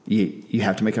 you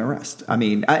have to make an arrest. I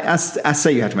mean, I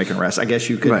say you have to make an arrest. I guess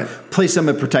you could place them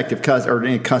in protective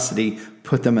custody,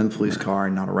 put them in the police car,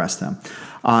 and not arrest them.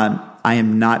 I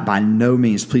am not, by no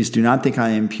means, please do not think I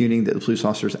am impugning that the police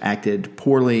officers acted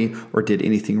poorly or did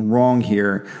anything wrong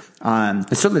here.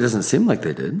 It certainly doesn't seem like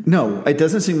they did. No, it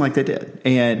doesn't seem like they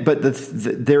did. But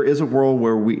there is a world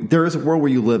where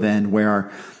you live in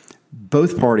where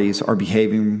both parties are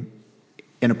behaving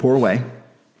in a poor way,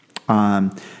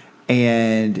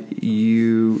 and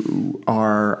you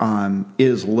are it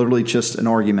is literally just an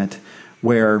argument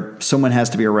where someone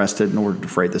has to be arrested in order to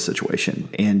defray the situation.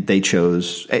 And they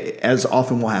chose, as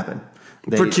often will happen.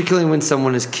 Particularly when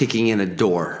someone is kicking in a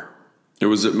door. It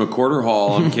was at McWhorter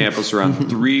Hall on campus around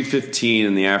 3:15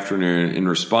 in the afternoon. In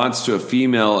response to a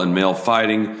female and male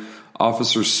fighting,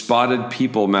 officers spotted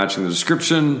people matching the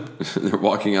description. They're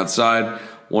walking outside.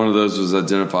 One of those was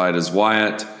identified as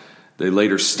Wyatt. They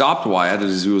later stopped Wyatt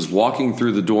as he was walking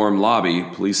through the dorm lobby.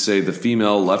 Police say the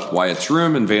female left Wyatt's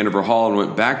room in Vanderbilt Hall and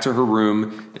went back to her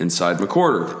room inside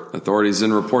McWhorter. Authorities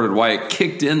then reported Wyatt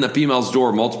kicked in the female's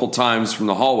door multiple times from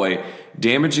the hallway,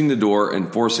 damaging the door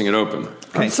and forcing it open.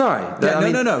 Okay. I'm sorry.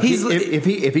 No.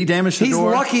 If he damaged the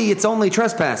door, he's lucky it's only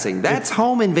trespassing. That's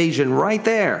home invasion right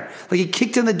there. Like he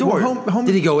kicked in the door. Well,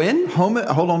 did he go in? Hold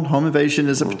on. Home invasion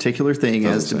is a particular thing. It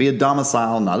has to be a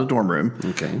domicile, not a dorm room.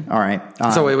 Okay. All right.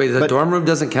 So wait. The dorm room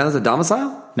doesn't count as a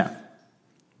domicile? No.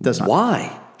 Does not.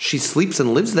 Why? She sleeps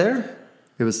and lives there?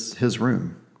 It was his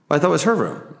room. I thought it was her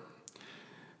room.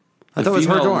 I thought it was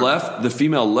her dorm. The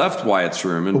female left Wyatt's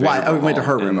room and went to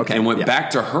her room. And went back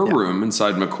to her room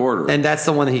inside McWhorter. And that's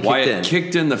the one that he kicked in. Wyatt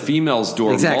kicked in the female's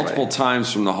door multiple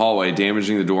times from the hallway,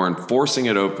 damaging the door and forcing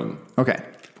it open. Okay.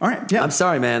 All right. Yeah. I'm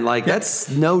sorry, man. That's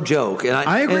no joke. And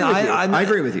I agree with you. I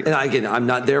agree with you. And again, I'm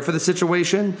not there for the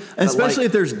situation. Especially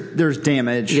if there's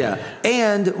damage. Yeah.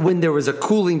 And when there was a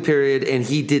cooling period and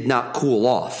he did not cool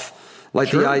off.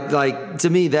 To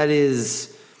me, that is...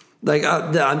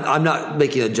 I'm not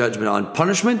making a judgment on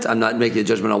punishment. I'm not making a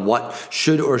judgment on what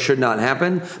should or should not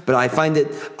happen. But I find that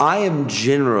I am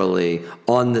generally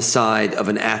on the side of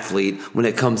an athlete when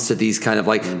it comes to these kind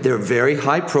of they're very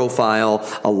high profile.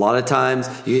 A lot of times,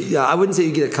 I wouldn't say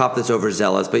you get a cop that's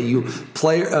overzealous, but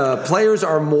players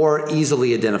are more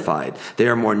easily identified. They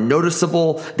are more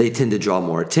noticeable. They tend to draw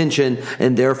more attention,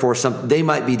 and therefore they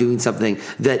might be doing something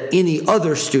that any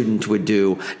other student would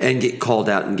do and get called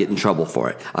out and get in trouble for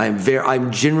it. I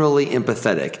I'm generally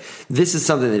empathetic. This is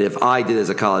something that if I did as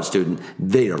a college student,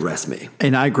 they'd arrest me.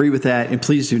 And I agree with that. And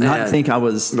please do not think I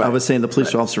was saying the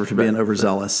police officers were being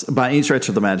overzealous by any stretch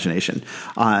of the imagination.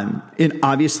 And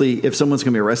obviously, if someone's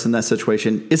going to be arrested in that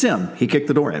situation, it's him. He kicked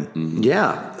the door in. Mm-hmm.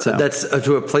 Yeah, so that's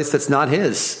to a place that's not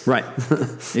his. Right.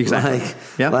 Exactly.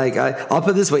 I'll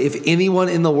put it this way: if anyone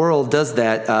in the world does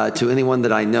that to anyone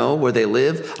that I know where they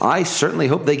live, I certainly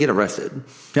hope they get arrested.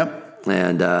 Yep.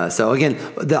 And so again,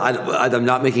 I'm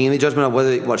not making any judgment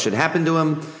on what should happen to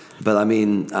him, but I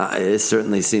mean, it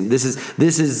certainly seems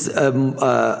this is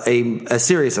a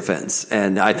serious offense,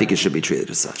 and I think it should be treated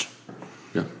as such.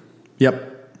 Yeah. Yep.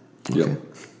 Okay. Yep.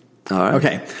 All right.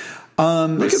 Okay.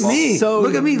 Look at me!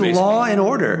 Look at me! Law and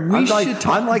order. I'm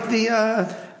like the.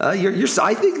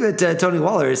 I think that Tony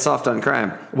Waller is soft on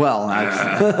crime. Well,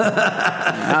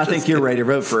 I think you're ready to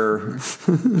vote for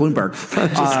Bloomberg.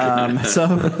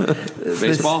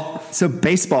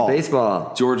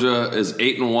 Baseball. Georgia is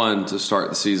 8-1 to start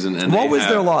the season. And what was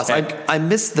their loss? I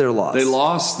missed their loss. They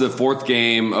lost the fourth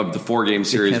game of the 4-game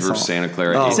series versus Santa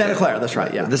Clara. Santa Clara, that's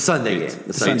right. Yeah, the Sunday game.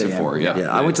 The Sunday 8-4.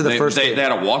 Yeah. I went to the first. They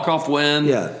had a walk-off win.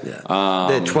 Yeah.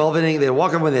 They had 12 inning. They had a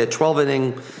walk-off win. They had 12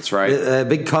 inning. That's right. A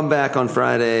big comeback on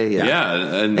Friday.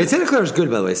 And Santa Clara is good,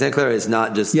 by the way. Santa Clara is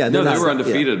not just. They were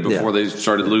undefeated before they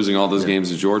started losing all those games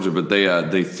to Georgia. But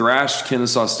they thrashed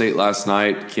Kennesaw State last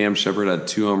night. Cam Shepard had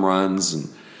 2 home runs and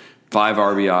 5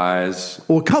 RBIs.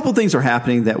 Well, a couple things are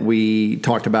happening that we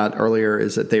talked about earlier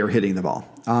is that they are hitting the ball.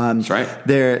 That's right.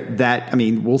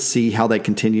 We'll see how that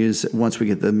continues once we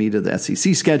get the meat of the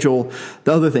SEC schedule.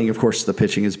 The other thing, of course, the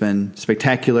pitching has been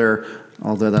spectacular.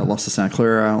 Although that loss to Santa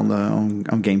Clara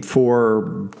on game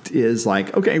 4 is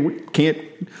like, okay, we can't.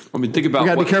 I mean, think about we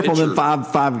got to be careful in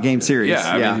 5 game series.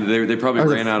 I mean, they probably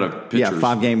ran out of pitchers. Yeah,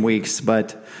 5 game weeks,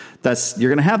 but you're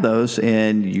going to have those,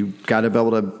 and you got to be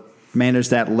able to manage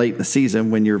that late in the season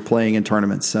when you're playing in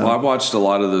tournaments. So. Well, I watched a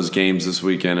lot of those games this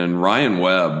weekend, and Ryan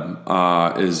Webb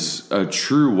is a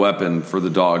true weapon for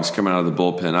the Dogs coming out of the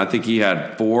bullpen. I think he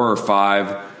had 4 or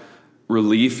 5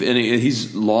 relief, and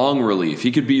he's long relief.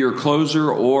 He could be your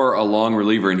closer or a long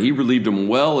reliever, and he relieved him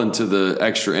well into the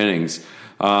extra innings.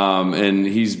 And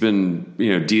he's been,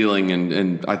 dealing,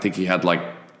 and I think he had like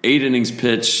 8 innings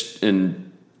pitched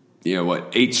and 8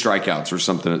 strikeouts or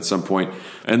something at some point.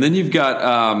 And then you've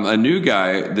got a new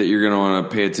guy that you're going to want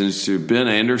to pay attention to, Ben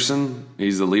Anderson.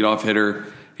 He's the leadoff hitter.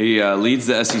 He leads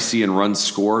the SEC in runs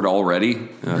scored already.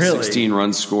 Really? 16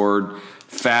 runs scored.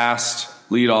 Fast.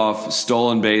 Leadoff,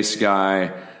 stolen base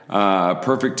guy,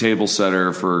 perfect table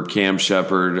setter for Cam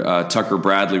Shepard. Tucker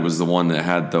Bradley was the one that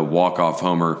had the walk-off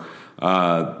homer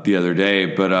the other day.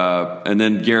 But and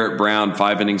then Garrett Brown,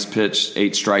 5 innings pitched,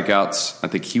 8 strikeouts. I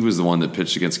think he was the one that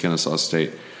pitched against Kennesaw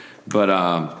State. But,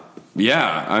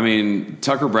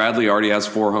 Tucker Bradley already has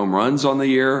 4 home runs on the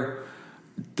year.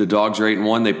 The Dogs are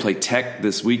 8-1. They play Tech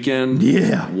this weekend.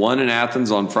 Yeah. 1 in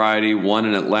Athens on Friday, 1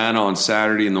 in Atlanta on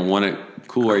Saturday, and the 1 at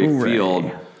Coolray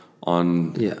Field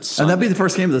on Sunday. And that'd be the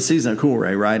first game of the season at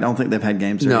Coolray, right? I don't think they've had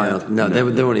games there yet. No, they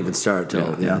won't even start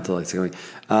until like second week.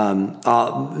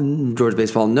 Georgia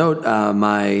baseball note: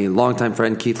 my longtime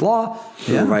friend Keith Law,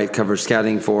 who covers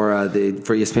scouting for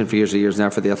ESPN for years and years now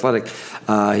for the Athletic.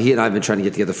 He and I have been trying to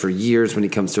get together for years when he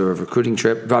comes to a recruiting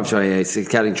trip. I'm sorry, a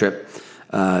scouting trip.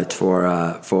 For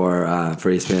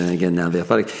ESPN and again now the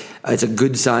Athletic. It's a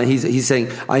good sign. He's saying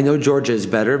I know Georgia is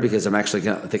better because I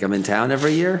think I'm in town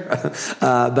every year.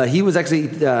 But he was actually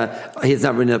he has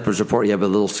not written up his report yet. But a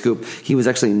little scoop: he was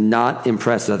actually not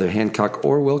impressed with either Hancock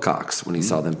or Wilcox when he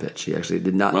saw them pitch. He actually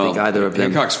did not think either of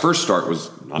them. Hancock's first start was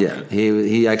not good.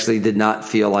 He actually did not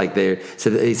feel like they.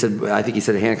 So he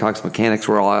said Hancock's mechanics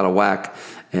were all out of whack.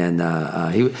 And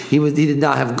he did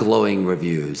not have glowing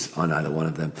reviews on either one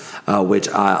of them, which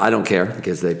I don't care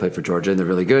because they play for Georgia and they're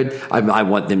really good. I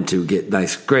want them to get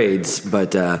nice grades,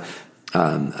 but I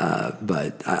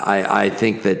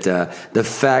think that the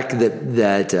fact that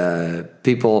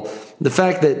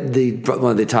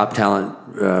one of the top talent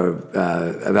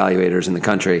evaluators in the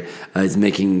country is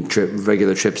making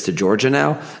regular trips to Georgia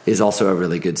now is also a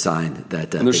really good sign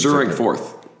that and they're still ranked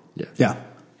 4th. Yeah.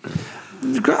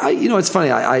 It's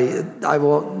funny. I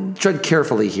will tread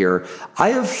carefully here. I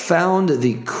have found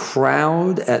the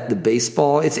crowd at the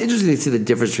baseball. It's interesting to see the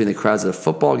difference between the crowds of the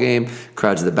football game,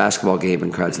 crowds of the basketball game,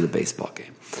 and crowds of the baseball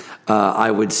game.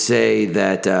 I would say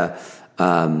that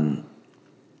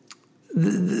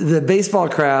the baseball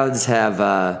crowds have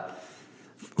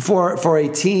for a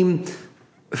team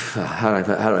How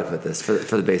do I put this for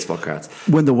the baseball crowds?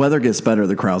 When the weather gets better,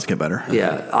 the crowds get better.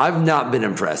 Yeah, I've not been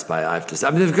impressed by. I have to say,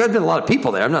 I mean, there's been a lot of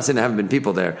people there. I'm not saying there haven't been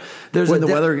people there. When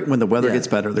the weather gets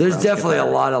better, there's definitely a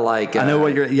lot of like. I know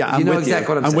what you're. Yeah, you know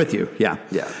exactly what I'm saying. I'm with you.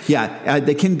 Yeah.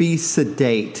 They can be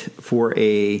sedate for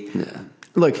a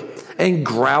look and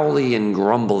growly and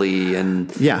grumbly and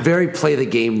very play the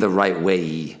game the right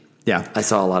way. Yeah, I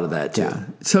saw a lot of that too. Yeah.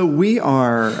 So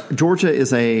Georgia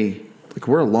is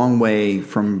we're a long way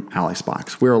from Alex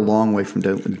Box. We're a long way from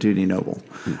Dudy Noble.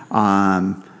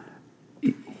 I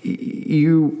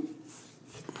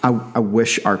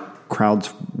wish our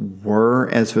crowds were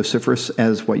as vociferous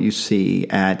as what you see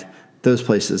at those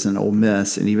places in Ole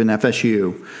Miss and even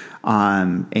FSU,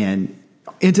 and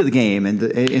into the game and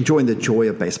enjoying the joy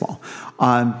of baseball.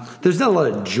 There's not a lot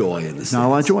of joy in the stands. Not a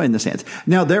lot of joy in the stands.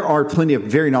 Now, there are plenty of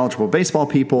very knowledgeable baseball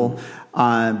people,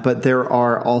 but there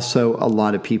are also a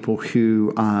lot of people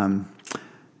who a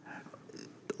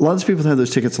lot of those people have those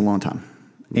tickets a long time.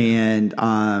 And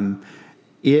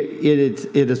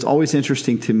it is always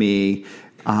interesting to me.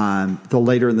 The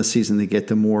later in the season they get,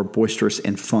 the more boisterous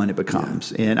and fun it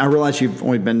becomes. And I realize you've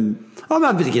only been... I'm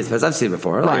not been against this. I've seen it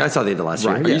before. Like, I saw the end of last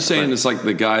year. Are you saying it's like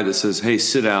the guy that says, "Hey,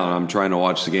 sit down, I'm trying to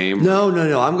watch the game"? No.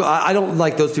 I don't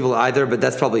like those people either, but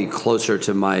that's probably closer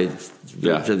to my...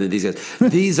 than these guys.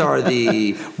 These are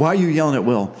the... Why are you yelling at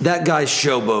Will? That guy's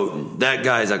showboating. That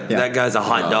guy's a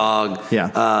hot dog.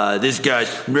 Yeah. This guy's...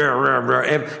 This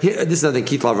is another thing.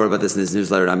 Keith Law wrote about this in his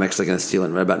newsletter, and I'm actually going to steal it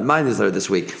and write about it in my newsletter this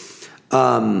week.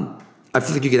 I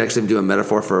feel like you could actually do a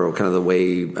metaphor for kind of the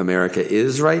way America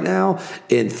is right now,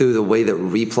 and through the way that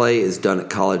replay is done at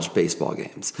college baseball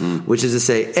games, which is to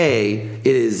say, it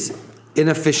is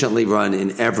inefficiently run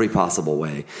in every possible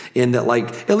way. In that,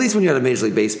 like, at least when you're at a Major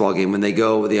League Baseball game, when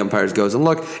the umpires goes and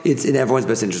look, it's in everyone's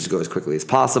best interest to go as quickly as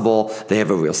possible. They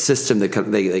have a real system that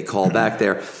they call back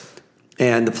there.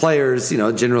 And the players,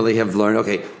 generally have learned,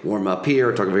 okay, warm up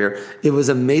here, talk over here. It was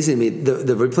amazing to me.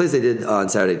 The replays they did on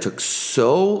Saturday took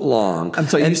so long. I'm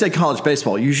sorry, you said college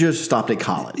baseball. You should have stopped at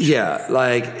college. Yeah,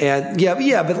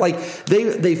 but like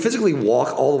they physically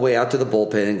walk all the way out to the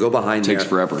bullpen and go behind there. Takes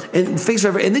forever. And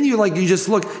then you just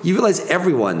look, you realize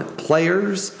everyone,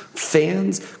 players,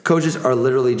 fans, coaches are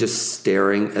literally just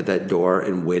staring at that door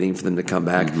and waiting for them to come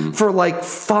back for like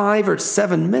 5 or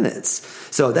 7 minutes.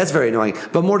 So that's very annoying.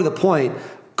 But more to the point,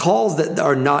 calls that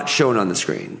are not shown on the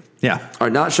screen. Yeah. Are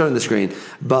not shown on the screen.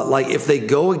 But like if they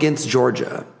go against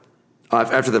Georgia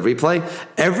after the replay,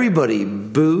 everybody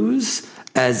boos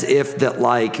as if that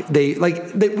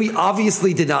we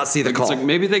obviously did not see the call. It's like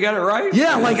maybe they got it right.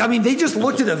 Yeah, they just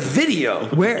looked at a video.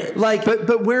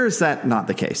 But where is that not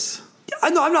the case?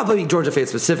 I'm not blaming Georgia fans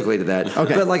specifically to that.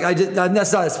 Okay. But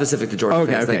that's not a specific to Georgia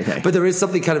fans thing. Okay. But there is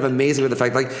something kind of amazing with the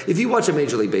fact, if you watch a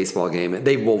Major League Baseball game,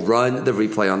 they will run the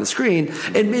replay on the screen,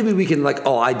 and maybe we can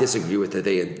I disagree with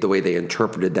the way they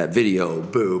interpreted that video.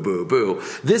 Boo, boo, boo.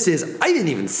 This is, I didn't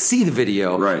even see the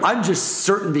video. Right. I'm just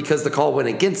certain because the call went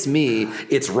against me,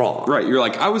 it's wrong. Right. You're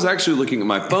like, I was actually looking at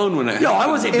my phone when it happened. No, I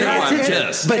wasn't paying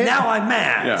attention. But now I'm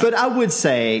mad. Yeah. But I would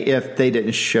say if they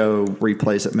didn't show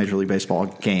replays at Major League Baseball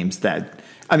games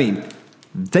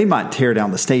they might tear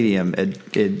down the stadium at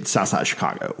Southside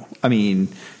Chicago. It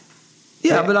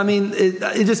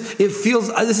feels.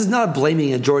 This is not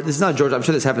blaming a Georgia. This is not Georgia. I'm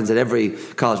sure this happens at every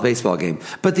college baseball game.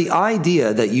 But the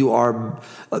idea that you are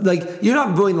you're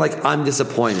not booing I'm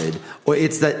disappointed, or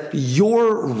it's that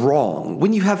you're wrong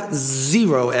when you have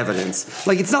zero evidence.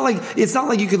 It's not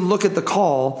like you can look at the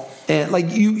call and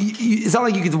it's not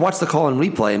like you can watch the call and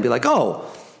replay and be like, oh,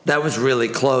 that was really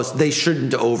close. They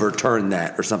shouldn't overturn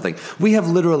that or something. We have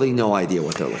literally no idea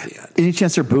what they're looking at. Any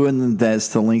chance they're booing that's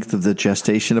the length of the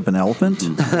gestation of an elephant?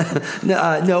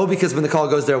 No, because when the call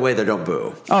goes their way, they don't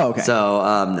boo. Oh, okay. So,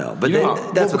 no. But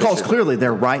that's the call's clearly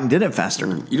they're right and did it faster.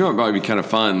 You know what might be kind of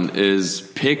fun is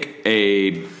pick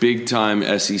a big-time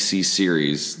SEC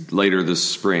series later this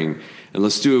spring,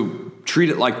 and treat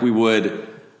it like we would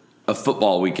a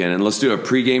football weekend, and let's do a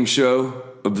pregame show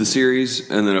of the series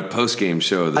and then a post-game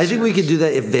show of the series. We could do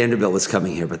that if Vanderbilt was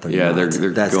coming here, but they're not.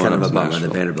 That's going kind of a bummer Nashville.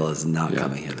 that Vanderbilt is not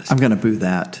coming here this year. I'm going to boo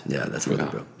that. Yeah, that's what I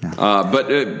boo. Yeah.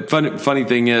 But funny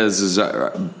thing is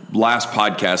last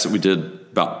podcast that we did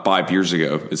about 5 years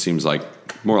ago, it seems like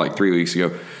more like 3 weeks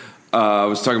ago, I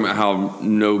was talking about how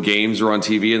no games were on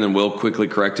TV, and then Will quickly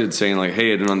corrected saying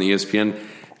hey, it on the ESPN.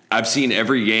 I've seen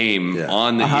every game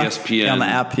on the ESPN on the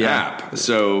app.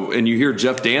 So, and you hear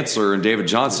Jeff Dantzler and David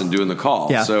Johnson doing the call.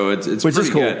 Yeah. So it's Which pretty is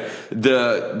cool. good.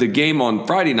 The game on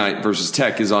Friday night versus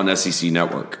Tech is on SEC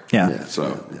Network. Yeah.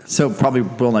 So probably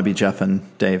will not be Jeff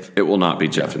and Dave. It will not be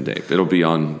Jeff and Dave. It'll be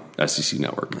on SEC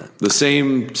Network. The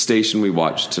same station we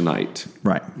watched tonight.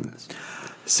 Right.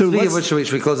 So Speaking of which,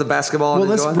 should we close the basketball? Well,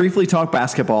 let's briefly talk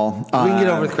basketball. We can get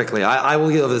over it quickly. I will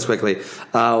get over this quickly.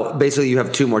 Basically, you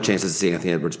have two more chances to see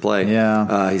Anthony Edwards play.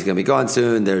 Yeah. He's going to be gone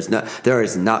soon. There is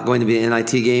not going to be an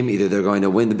NIT game. Either they're going to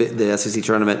win the SEC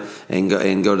tournament and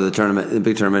go to the tournament, the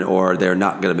big tournament, or they're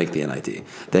not going to make the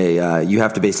NIT. You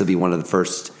have to basically be one of the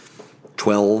first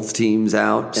 12 teams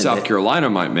out. South Carolina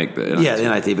might make the NIT. Yeah, the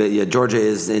NIT, but Georgia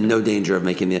is in no danger of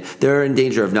making they're in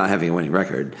danger of not having a winning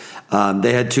record.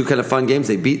 They had two kind of fun games.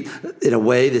 They beat, in a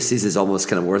way, this season is almost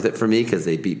kind of worth it for me because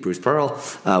they beat Bruce Pearl,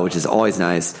 which is always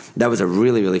nice. That was a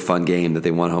really, really fun game that they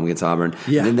won home against Auburn.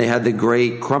 Yeah. And then they had the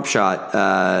great Crump shot.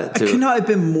 I could not have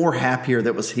been more happier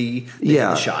that was he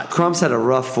the shot. Crump's had a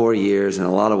rough 4 years in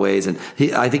a lot of ways, and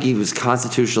I think he was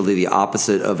constitutionally the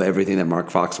opposite of everything that Mark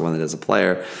Fox wanted as a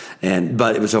player.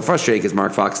 But it was so frustrating because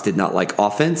Mark Fox did not like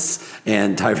offense,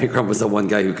 and Tyree Crump was the one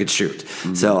guy who could shoot.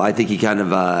 Mm-hmm. So I think he kind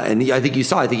of, I think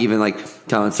even like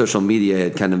kind of on social media,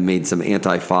 had kind of made some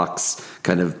anti-Fox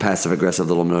kind of passive-aggressive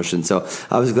little notion. So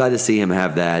I was glad to see him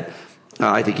have that.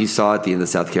 I think you saw at the end of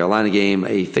the South Carolina game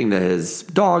a thing that has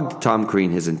dogged Tom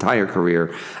Crean his entire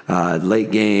career.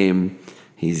 Late game,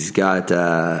 he's got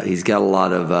a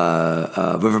lot of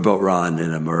Riverboat Ron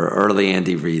in him, or early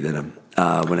Andy Reid in him.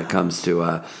 When it comes to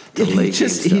late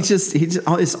game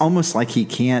stuff. It's almost like he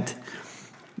can't,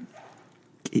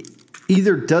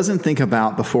 either doesn't think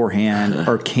about beforehand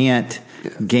or can't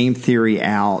game theory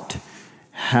out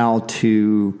how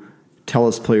to tell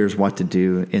his players what to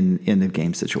do in the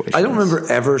game situation. I don't remember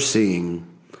ever seeing,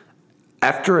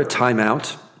 after a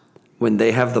timeout, when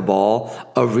they have the ball,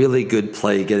 a really good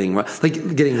play getting run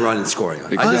and scoring.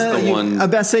 I'm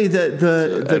about to say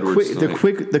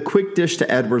the quick dish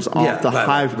to Edwards off the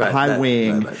high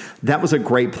wing. Right. That was a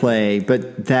great play,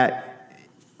 but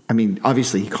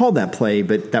obviously he called that play,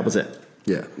 but that was it.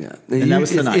 Yeah. And that was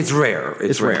tonight. It's rare.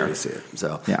 It's rare to see it.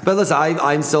 So, but listen,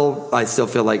 I still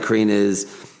feel like Crean is.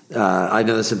 I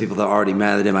know there's some people that are already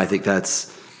mad at him.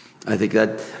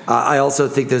 I also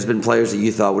think there's been players that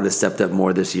you thought would have stepped up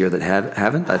more this year that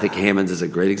haven't. I think Hammonds is a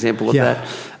great example of that.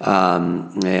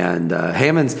 And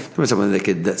Hammonds was someone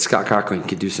that Scott Cochran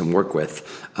could do some work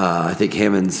with. I think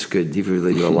Hammonds could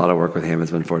really do a lot of work with Hammonds,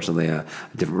 but unfortunately a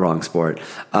wrong sport.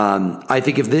 I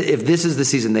think if this is the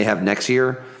season they have next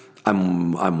year,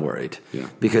 I'm worried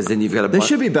because then you've got They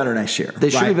should be better next year.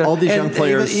 They should be better. All these young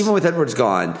players, even with Edwards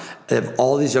gone, if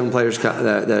all these young players that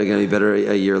are going to be better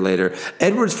a year later.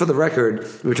 Edwards, for the record,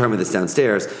 we were talking about this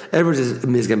downstairs. Edwards is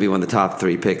going to be one of the top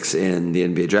 3 picks in the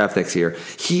NBA draft next year.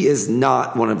 He is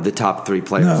not one of the top 3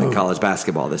 players in college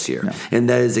basketball this year, and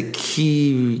that is a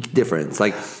key difference.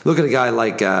 Like, look at a guy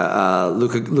like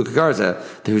Luka Garza,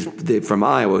 who's from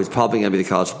Iowa, who's probably going to be the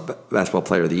college basketball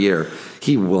player of the year.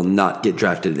 He will not get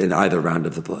drafted in either round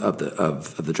of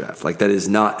the draft. Like, that is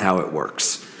not how it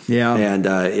works. Yeah. And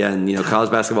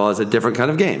college basketball is a different kind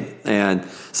of game. And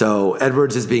so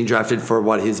Edwards is being drafted for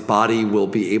what his body will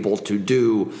be able to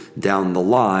do down the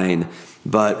line.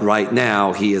 But right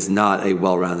now, he is not a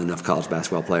well-rounded enough college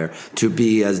basketball player to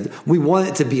be we want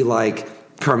it to be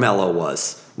like Carmelo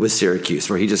was with Syracuse,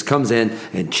 where he just comes in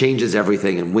and changes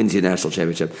everything and wins you a national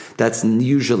championship. That's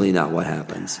usually not what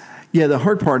happens. Yeah, the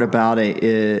hard part about it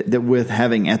is that with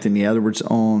having Anthony Edwards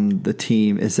on the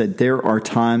team is that there are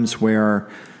times where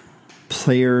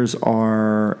players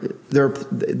are there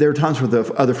are times where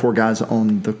the other 4 guys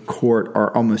on the court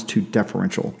are almost too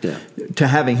deferential to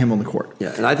having him on the court.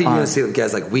 Yeah, and I think you're going to see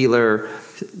guys like Wheeler,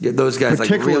 those guys like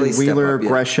really Wheeler, step up.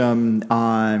 Gresham,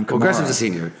 Gresham's a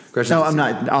senior. I'm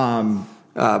not.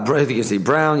 I think you can see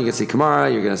Brown, you can see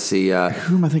Kamara, you're going to see.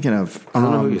 Who am I thinking of? I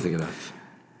don't know who you're thinking of.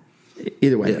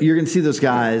 Either way, you're going to see those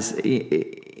guys.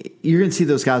 You're going to see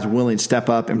those guys willing to step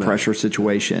up in pressure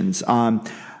situations.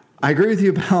 I agree with you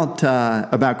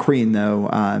about Crean, though.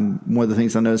 One of the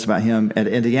things I noticed about him at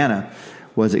Indiana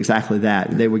was exactly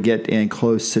that. They would get in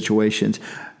close situations.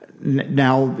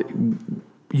 Now,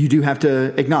 you do have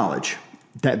to acknowledge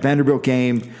that Vanderbilt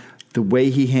game, the way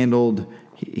he handled.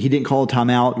 He didn't call a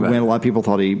timeout when a lot of people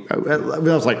thought I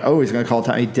was like, he's going to call a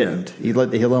timeout. He didn't. He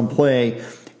let him play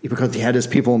because he had his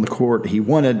people on the court he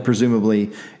wanted,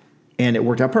 presumably, and it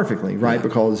worked out perfectly, right? Yeah.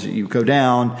 Because you go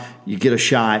down, you get a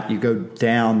shot, you go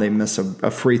down, they miss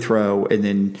a free throw, and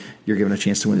then you're given a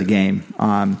chance to win the game.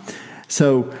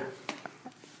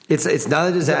 It's not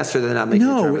a disaster they're not making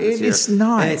the tournament this year. It's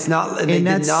not. And it's not. And they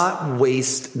did not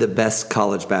waste the best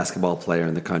college basketball player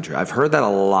in the country. I've heard that a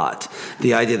lot.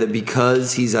 The idea that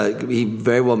because he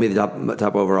very well made the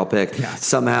top overall pick,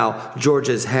 somehow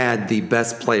Georgia's had the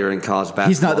best player in college basketball.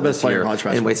 He's not the best player in college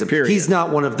basketball. Period. He's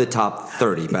not one of the top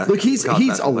 30. Look, he's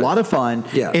a lot of fun.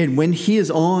 Yeah. And when he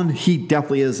is on, he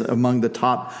definitely is among the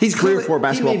top 3 or 4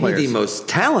 basketball players. He may be the most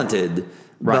talented,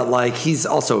 but like he's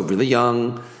also really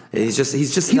young. He was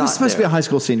supposed to be a high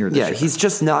school senior this year. He's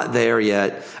just not there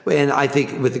yet. And I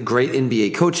think with great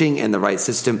NBA coaching and the right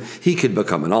system, he could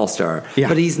become an all-star. Yeah.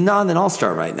 But he's not an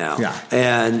all-star right now. Yeah.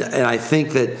 And I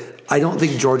think that I don't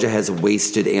think Georgia has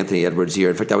wasted Anthony Edwards' year.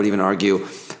 In fact, I would even argue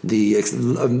the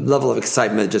level of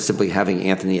excitement just simply having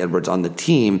Anthony Edwards on the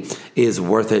team is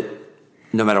worth it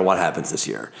no matter what happens this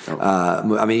year.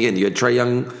 I mean, again, you had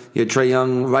Trae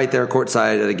Young right there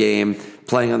courtside at a game,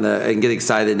 playing and getting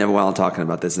excited, never while talking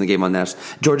about this in the game on national.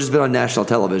 Georgia's been on national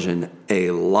television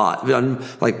a lot,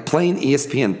 playing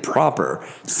ESPN proper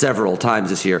several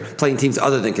times this year, playing teams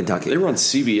other than Kentucky. They were on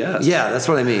CBS. Yeah, that's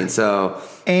what I mean. So,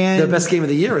 their best game of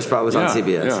the year was on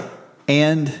CBS. Yeah.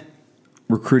 And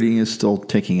recruiting is still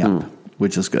ticking up,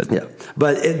 which is good. Yeah,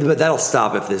 but that'll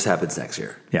stop if this happens next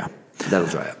year. Yeah, that'll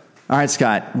dry up. All right,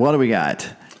 Scott, what do we got?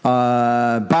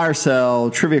 Buy or sell,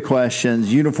 trivia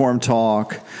questions, uniform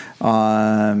talk.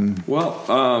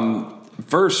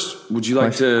 First, would you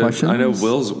like to? Questions? I know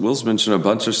Will's mentioned a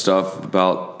bunch of stuff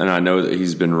about, and I know that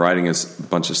he's been writing us a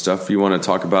bunch of stuff. You want to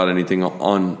talk about anything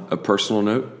on a personal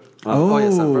note?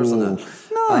 Yes, on a personal note.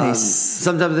 Nice.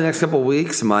 Sometime in the next couple of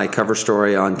weeks, my cover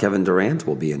story on Kevin Durant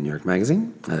will be in New York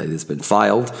Magazine. It has been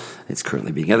filed. It's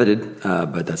currently being edited,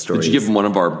 but that story. Did you give him one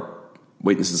of our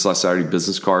Waitin Since Last Saturday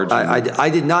business cards? I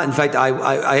did not. In fact,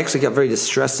 I actually got very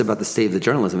distressed about the state of the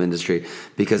journalism industry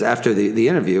because after the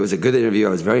interview, it was a good interview. I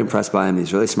was very impressed by him.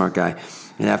 He's a really smart guy.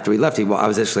 And after we left, I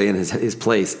was actually in his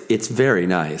place. It's very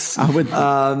nice. I would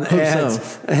hope so.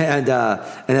 And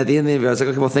at the end of the interview, I was like,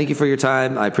 okay, well, thank you for your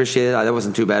time. I appreciate it. That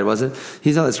wasn't too bad, was it?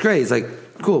 He's like, that's great. He's like,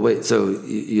 cool. Wait, so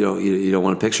you don't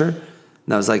want a picture?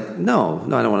 And I was like, no,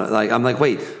 I don't want to. I'm like,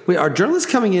 wait, are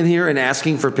journalists coming in here and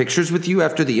asking for pictures with you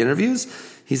after the interviews?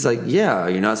 He's like, yeah,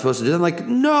 you're not supposed to do that. I'm like,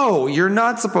 no, you're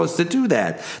not supposed to do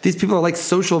that. These people are like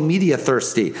social media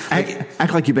thirsty.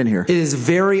 Act like you've been here. It is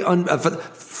very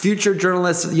future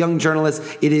journalists, young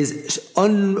journalists. It is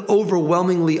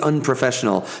overwhelmingly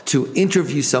unprofessional to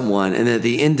interview someone and at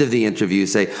the end of the interview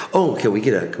say, "Oh, can we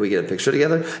get a picture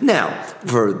together?" Now,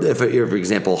 if you're, for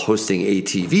example, hosting a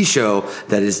TV show,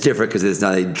 that is different because it's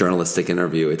not a journalistic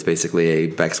interview. It's basically a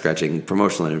back scratching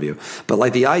promotional interview. But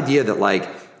like the idea that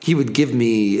he would give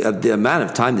me the amount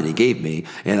of time that he gave me,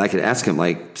 and I could ask him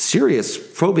serious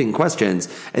probing questions,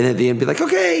 and at the end be like,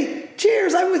 "Okay,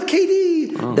 cheers, I'm with KD."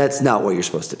 Oh. That's not what you're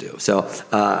supposed to do. So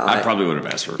I probably would have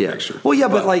asked for a picture. Well, yeah,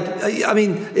 but I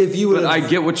mean, if you would, I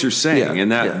get what you're saying,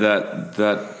 and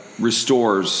that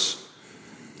restores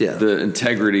the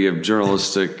integrity of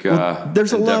journalistic. There's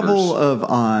endeavors. a level of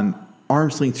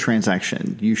arm's length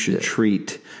transaction you should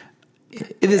treat.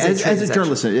 It is as a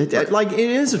journalist. It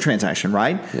is a transaction,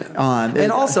 right? Yeah. And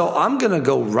also, I'm going to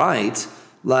go write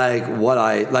what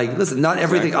I like. Listen, not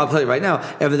everything. Exactly. I'll tell you right now.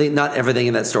 Not everything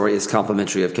in that story is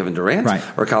complimentary of Kevin Durant,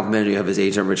 or complimentary of his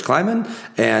agent Rich Kleiman.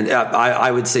 And I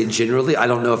would say generally, I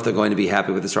don't know if they're going to be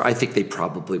happy with the story. I think they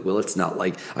probably will. It's not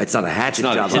it's not a hatchet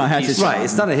job. It's not a hatchet job. Right.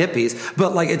 It's not a hit piece,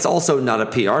 but it's also not a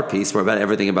PR piece where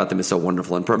everything about them is so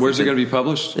wonderful and perfect. Where's it going to be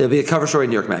published? It'll be a cover story in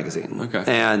New York Magazine. Okay.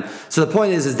 And so the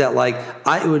point is that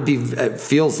it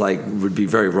feels like would be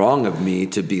very wrong of me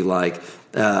to be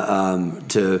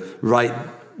to write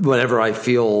whatever I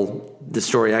feel the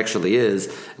story actually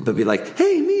is, but be like,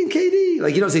 hey, me and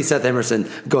KD. You don't see Seth Emerson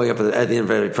going up at the end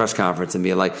of every press conference and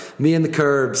be like, me and the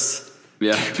Curbs.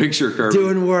 Yeah, picture Kirby.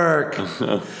 Doing work.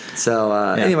 So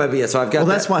anyway, but so I've got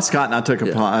that's why Scott and I took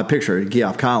a picture.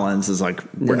 Geoff Collins is we're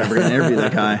never going to interview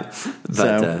that guy.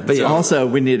 But also,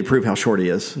 we need to prove how short he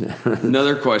is.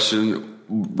 Another question.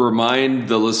 Remind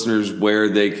the listeners where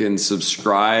they can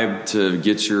subscribe to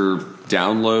get your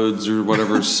downloads or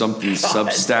whatever, something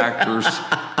Substack or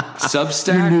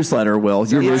Substack? Your newsletter, Will.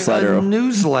 Your newsletter.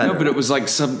 Newsletter. No, but it was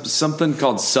something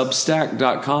called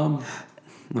Substack.com.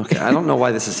 Okay, I don't know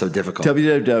why this is so difficult.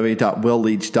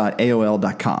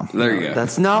 www.willleach.aol.com. There you go.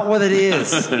 That's not what it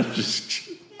is.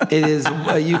 It is.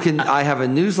 I have a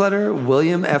newsletter,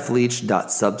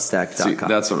 williamfleach.substack.com. See,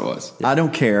 that's what it was. I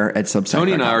don't care at Substack.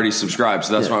 Tony and I already subscribed,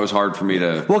 so that's why it was hard for me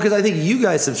to. Well, because I think you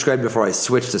guys subscribed before I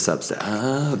switched to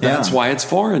Substack. That's why it's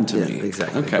foreign to me.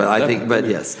 Exactly. Okay, But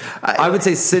yes, I would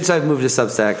say since I've moved to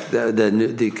Substack,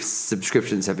 the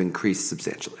subscriptions have increased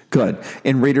substantially. Good.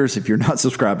 And readers, if you're not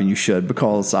subscribing, you should,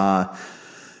 because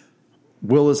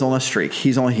Will is on a streak.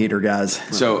 He's on a heater, guys.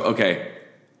 So, okay.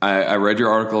 I read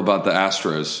your article about the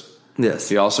Astros. Yes.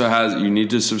 He also has. You need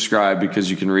to subscribe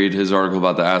because you can read his article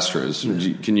about the Astros.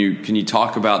 Yeah. Can you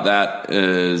talk about that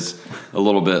as a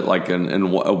little bit like in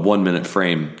a 1 minute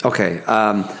frame? Okay.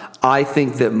 I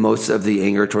think that most of the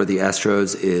anger toward the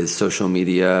Astros is social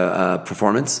media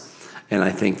performance. And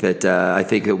I think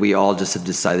that we all just have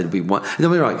decided we want. Don't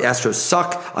get me wrong, Astros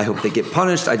suck. I hope they get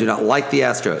punished. I do not like the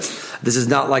Astros. This is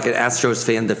not like an Astros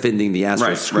fan defending the Astros.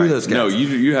 Right, Screw those guys. No,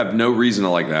 you have no reason to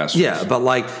like the Astros. Yeah, but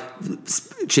like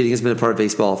cheating has been a part of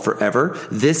baseball forever.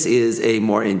 This is a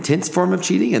more intense form of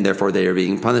cheating, and therefore they are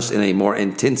being punished in a more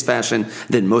intense fashion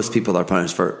than most people are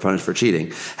punished for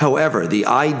cheating. However, the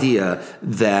idea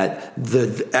that the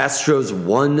Astros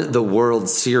won the World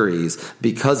Series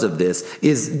because of this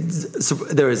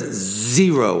there is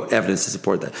zero evidence to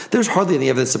support that. There's hardly any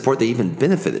evidence to support they even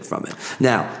benefited from it.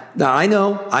 Now I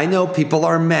know people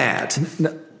are mad.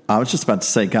 I was just about to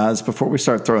say, guys, before we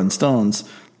start throwing stones,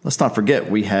 let's not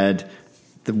forget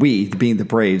being the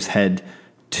Braves, had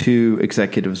 2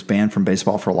 executives banned from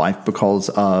baseball for life because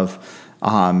of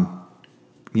how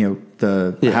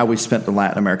we spent the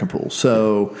Latin American pool.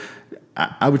 So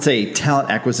I would say talent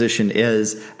acquisition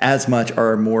is as much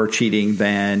or more cheating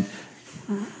than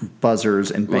buzzers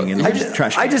and banging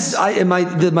trash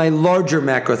cans. My larger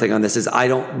macro thing on this is I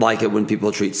don't like it when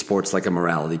people treat sports like a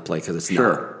morality play, because it's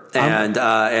not. And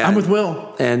I'm with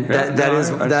Will, and that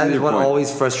is what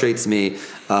always frustrates me.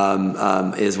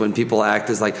 Is when people act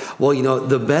as like, well,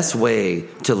 the best way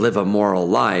to live a moral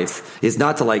life is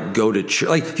not to go to church.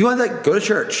 Like, if you want to go to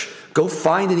church, go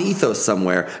find an ethos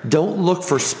somewhere. Don't look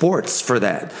for sports for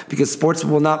that, because sports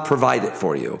will not provide it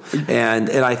for you. And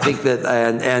I think that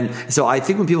and so I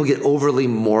think when people get overly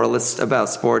moralist about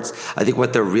sports, I think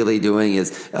what they're really doing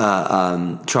is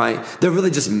they're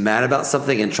really just mad about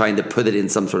something and trying to put it in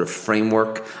some sort of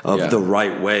framework of the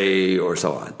right way or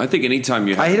so on. I think anytime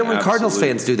you have, I hate it when Cardinals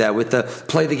fans do that with the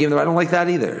play the game. I don't like that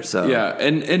either. So yeah,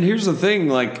 and here's the thing: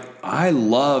 I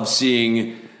love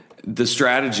seeing the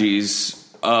strategies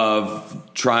of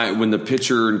trying when the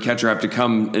pitcher and catcher have to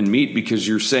come and meet, because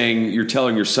you're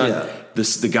telling your son,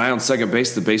 the guy on second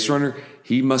base, the base runner,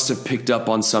 he must have picked up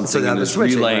on something in this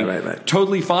relaying. Right.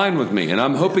 Totally fine with me, and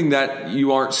I'm hoping that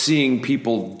you aren't seeing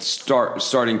people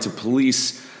starting to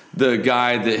police the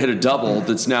guy that hit a double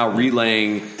that's now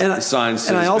relaying the signs.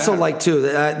 And I also like, too,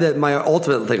 that my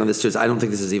ultimate thing on this, too, is I don't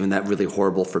think this is even that really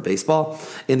horrible for baseball.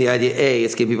 In the idea,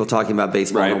 it's getting people talking about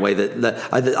baseball in a way that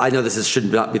I know this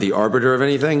should not be the arbiter of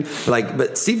anything.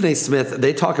 But Stephen A. Smith,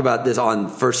 they talk about this on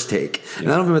First Take. Yeah.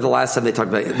 And I don't remember the last time they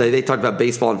talked about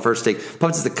baseball on First Take.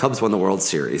 Probably since the Cubs won the World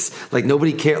Series.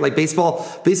 Nobody cared. Baseball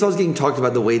is getting talked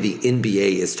about the way the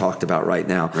NBA is talked about right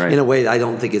now, in a way that I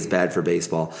don't think is bad for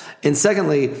baseball. And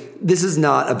secondly, this is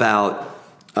not about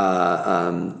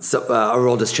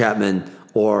Aroldis Chapman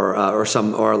or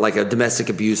a domestic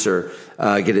abuser.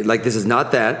 This is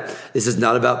not that. This is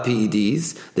not about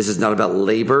PEDs. This is not about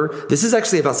labor. This is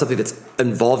actually about something that's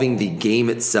involving the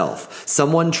game itself.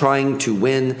 Someone trying to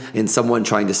win and someone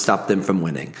trying to stop them from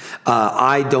winning.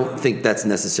 I don't think that's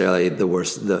necessarily the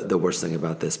worst thing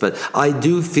about this, but I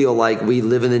do feel like we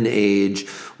live in an age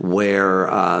where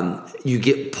you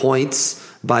get points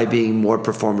by being more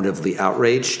performatively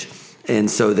outraged. And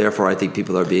so therefore I think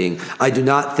people are I do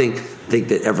not think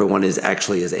that everyone is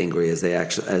actually as angry as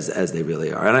they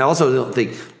really are. And I also don't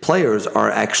think players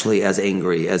are actually as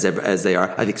angry as they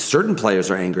are. I think certain players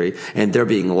are angry and they're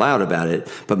being loud about it.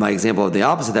 But my example of the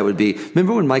opposite that would be,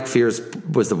 remember when Mike Fears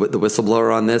was the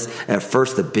whistleblower on this? At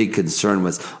first the big concern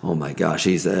was, oh my gosh,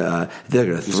 they're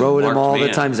going to throw at him all the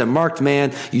time. He's a marked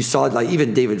man. You saw it,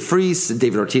 even David Ortiz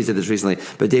did this recently,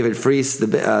 but David Freese,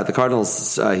 the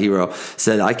Cardinals hero,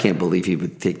 said, I can't believe he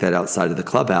would take that outside of the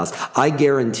clubhouse. I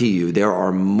guarantee you there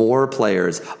are more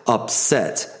players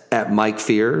upset at Mike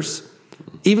Fears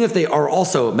Even if they are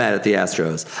also mad at the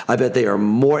Astros, I bet they are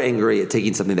more angry at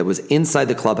taking something that was inside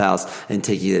the clubhouse and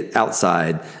taking it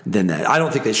outside than that. I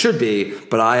don't think they should be,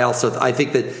 but I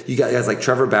think that you got guys like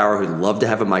Trevor Bauer who love to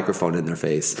have a microphone in their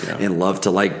face and love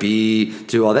to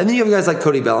do all that. And then you have guys like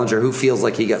Cody Bellinger who feels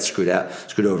like he got screwed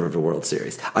over of the World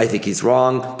Series. I think he's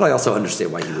wrong, but I also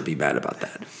understand why he would be mad about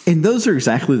that. And those are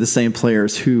exactly the same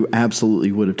players who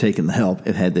absolutely would have taken the help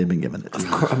had they been given it. Of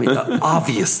course, I mean,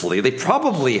 obviously, they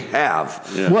probably have.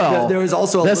 Yeah. Well, there is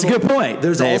also a good point.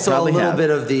 There's also a little bit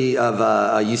of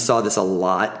you saw this a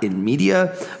lot in media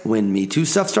when Me Too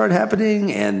stuff started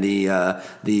happening and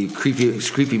the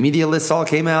creepy media lists all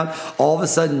came out. All of a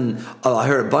sudden, I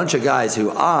heard a bunch of guys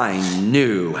who I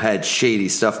knew had shady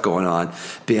stuff going on,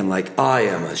 being like, "I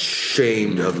am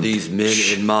ashamed of these men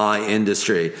in my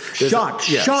industry." Shocked.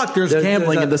 There's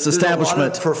gambling in this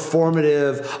establishment. There's a lot of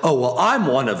performative. Oh well, I'm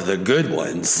one of the good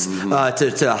ones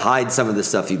to hide some of the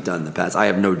stuff you've done in the past. I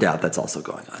have no doubt that's also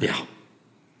going on. Yeah.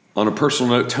 On a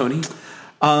personal note, Tony.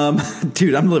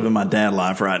 Dude, I'm living my dad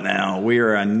life right now. We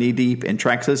are knee deep in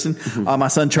track season. My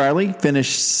son Charlie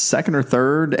finished second or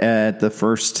third at the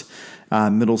first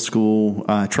middle school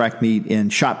track meet in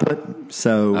shot put.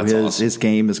 So his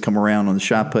game has come around on the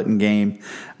shot putting game.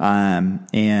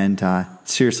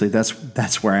 Seriously,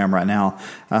 that's where I am right now.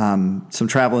 Some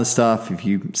traveling stuff. If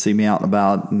you see me out and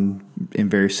about in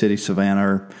various cities, Savannah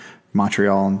or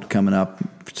Montreal, and coming up,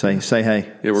 say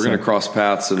hey. Yeah, we're going to cross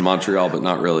paths in Montreal, but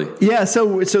not really. Yeah,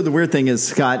 so the weird thing is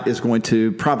Scott is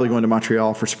probably going to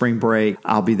Montreal for spring break.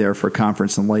 I'll be there for a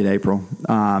conference in late April.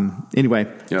 Anyway,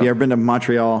 if you ever been to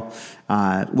Montreal,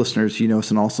 listeners, you know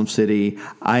it's an awesome city.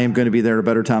 I am going to be there at a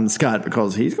better time than Scott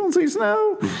because he's going to see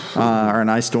snow or an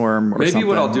ice storm or Maybe something.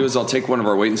 What I'll do is I'll take one of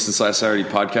our Waitin Since Last Saturday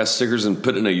podcast stickers and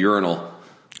put it in a urinal.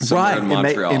 Somewhere in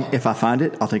Montreal. And if I find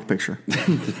it, I'll take a picture.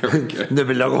 They'll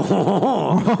be like,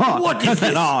 what is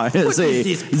this? What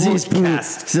is this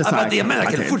podcast about the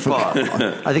American football?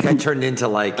 I think I turned into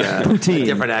like a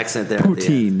different accent there.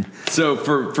 Poutine. So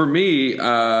for me,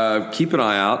 keep an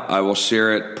eye out. I will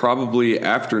share it probably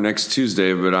after next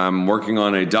Tuesday, but I'm working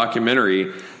on a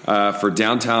documentary for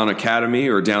Downtown Academy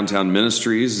or Downtown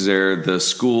Ministries. They're the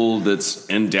school that's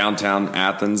in downtown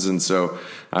Athens, and so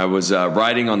I was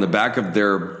riding on the back of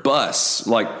their bus.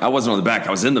 Like, I wasn't on the back,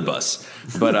 I was in the bus.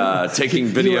 But taking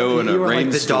video in a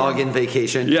rainstorm. Like the dog in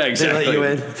Vacation. Yeah, exactly. They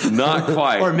let you in. Not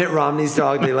quite. Or Mitt Romney's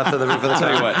dog they left on the roof of the car.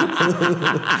 I'll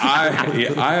tell you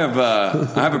what. I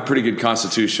have a pretty good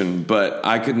constitution, but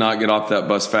I could not get off that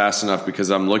bus fast enough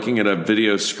because I'm looking at a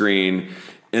video screen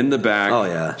in the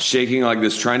back, shaking like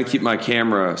this, trying to keep my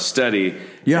camera steady.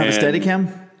 You have a steady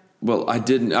cam? Well, I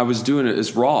didn't. I was doing it.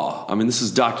 It's raw. I mean, this is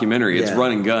documentary. It's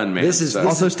run and gun, man. Also,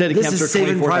 Steadicams this is are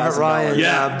Saving Private Ryan.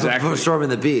 Exactly. Storming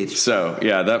the beach. So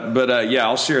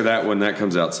I'll share that when that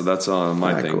comes out. So that's on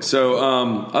my thing. Cool. So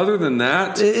other than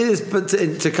that, it is. But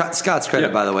to Scott's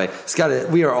credit, by the way, Scott,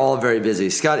 we are all very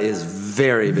busy. Scott is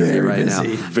very busy now,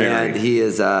 and he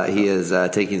is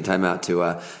taking time out to.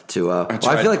 I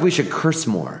feel like we should curse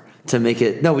more. To make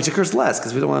it, no, we should curse less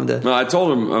because we don't want him to. No, I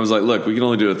told him, I was like, look, we can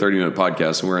only do a 30-minute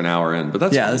podcast and we're an hour in, but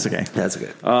that's fine. That's okay. That's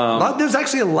okay. There's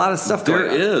actually a lot of stuff going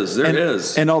on. There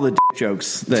is. And all the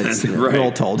jokes that we're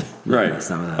all told. Right.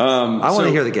 I want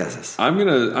to hear the guesses. I'm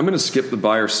gonna skip the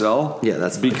buy or sell. Yeah,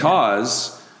 that's fine.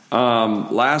 Because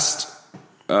last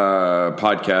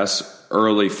podcast,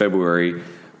 early February,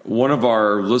 one of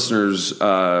our listeners,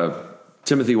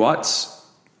 Timothy Watts,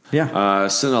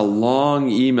 sent a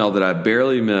long email that I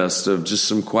barely missed of just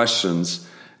some questions.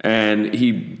 And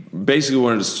he basically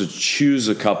wanted us to choose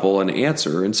a couple and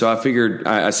answer. And so I figured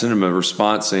I sent him a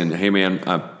response saying, hey, man,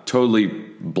 I totally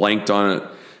blanked on it.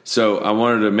 So I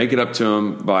wanted to make it up to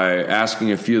him by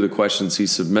asking a few of the questions he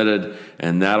submitted.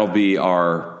 And that'll be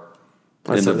our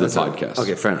end of the podcast.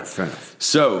 Okay, fair enough.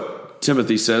 So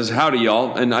Timothy says, howdy,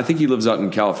 y'all. And I think he lives out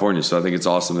in California, so I think it's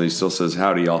awesome that he still says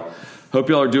howdy, y'all. Hope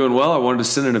y'all are doing well. I wanted to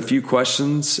send in a few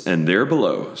questions, and they're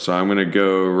below. So I'm going to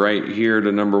go right here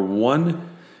to number one.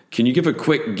 Can you give a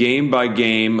quick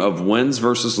game-by-game of wins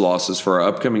versus losses for our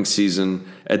upcoming season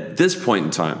at this point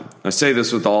in time? I say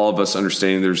this with all of us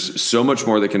understanding there's so much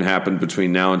more that can happen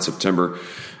between now and September.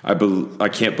 I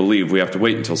can't believe we have to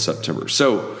wait until September.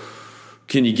 So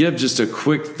can you give just a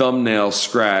quick thumbnail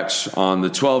scratch on the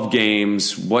 12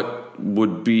 games? What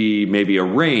would be maybe a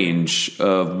range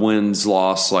of wins,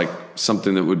 loss, like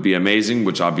something that would be amazing,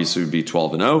 which obviously would be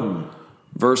 12-0,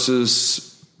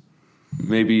 versus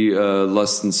maybe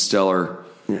less than stellar?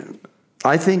 Yeah.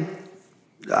 I think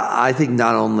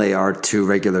not only are 2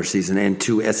 regular season and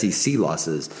 2 SEC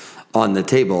losses on the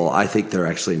table, I think they're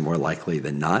actually more likely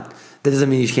than not. That doesn't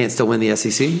mean you can't still win the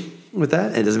SEC with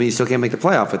that. It doesn't mean you still can't make the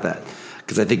playoff with that.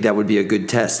 because I think that would be a good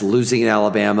test. Losing in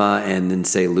Alabama and then,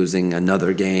 say, losing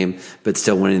another game, but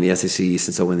still winning the SEC East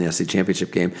and still winning the SEC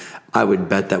championship game, I would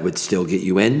bet that would still get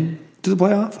you in to the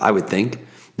playoff, I would think,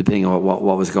 depending on what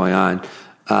was going on.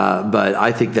 But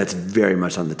I think that's very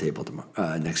much on the table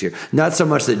next year. Not so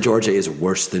much that Georgia is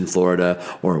worse than Florida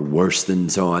or worse than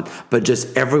so on, but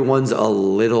just everyone's a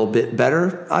little bit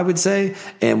better, I would say.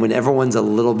 And when everyone's a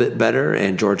little bit better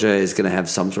and Georgia is going to have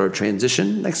some sort of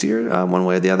transition next year, one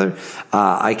way or the other,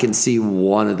 I can see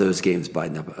one of those games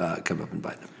come up and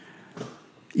bite them.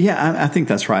 Yeah, I think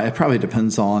that's right. It probably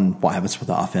depends on what happens with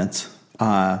the offense.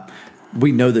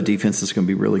 We know the defense is going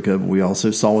to be really good, but we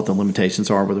also saw what the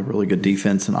limitations are with a really good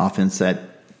defense and offense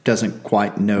that doesn't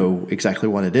quite know exactly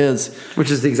what it is. Which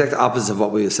is the exact opposite of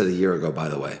what we said a year ago, by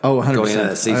the way. Oh, 100%. Going into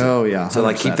that season. Oh, yeah. 100%.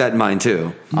 So, keep that in mind,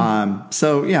 too.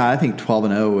 So, yeah, I think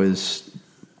 12-0 is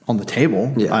on the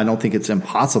table. Yeah. I don't think it's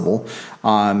impossible.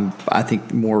 I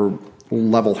think more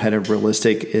level-headed,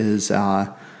 realistic is,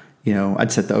 I'd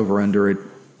set the over-under at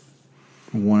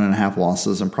 1.5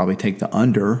 losses and probably take the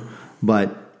under,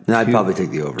 but I'd probably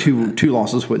take the over. Two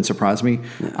losses wouldn't surprise me.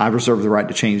 Yeah. I reserve the right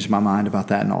to change my mind about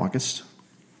that in August.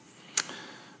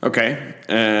 Okay.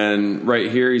 And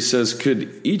right here he says,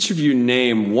 could each of you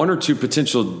name one or two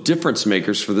potential difference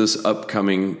makers for this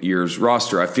upcoming year's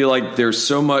roster? I feel like there's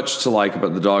so much to like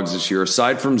about the Dogs this year.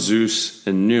 Aside from Zeus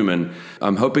and Newman,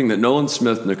 I'm hoping that Nolan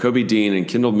Smith, Nakobe Dean, and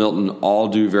Kendall Milton all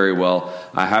do very well.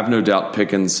 I have no doubt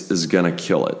Pickens is going to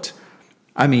kill it.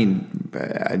 I mean,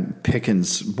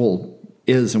 Pickens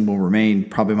is and will remain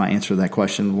probably my answer to that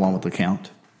question along with the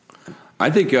count. I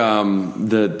think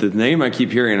the name I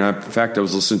keep hearing, in fact, I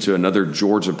was listening to another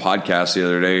Georgia podcast the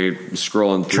other day,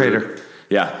 scrolling through. Trader.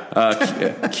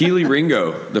 Yeah. Keely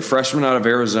Ringo, the freshman out of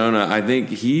Arizona, I think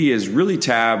he is really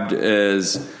tabbed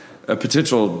as a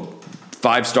potential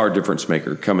 5-star difference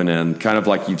maker coming in, kind of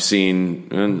like you've seen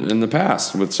in the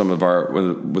past with some of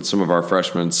our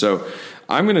freshmen. So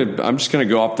I'm just gonna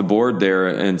go off the board there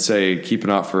and say keep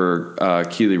an eye out for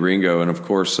Keely Ringo, and of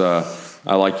course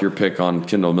I like your pick on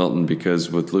Kendall Milton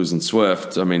because with losing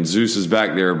Swift, I mean Zeus is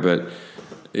back there, but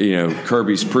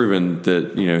Kirby's proven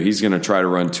that he's gonna try to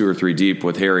run 2 or 3 deep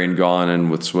with Harry gone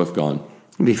and with Swift gone.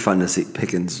 It'd be fun to see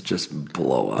Pickens just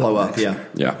blow up.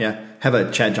 Yeah. Have a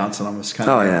Chad Johnson on this kind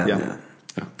of. Oh yeah.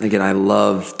 Again, I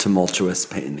love tumultuous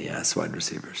pain in the ass wide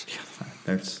receivers.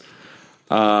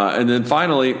 And then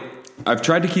finally, I've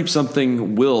tried to keep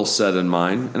something Will said in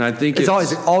mind, and I think it's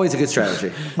always a good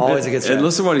strategy. Always a good strategy. And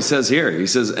listen to what he says here. He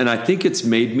says, and I think it's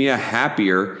made me a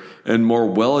happier and more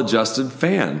well-adjusted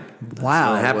fan.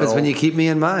 Wow. What happens when you keep me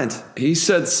in mind? He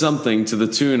said something to the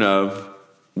tune of,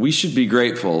 we should be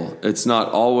grateful. It's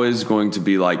not always going to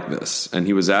be like this. And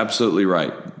he was absolutely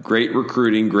right. Great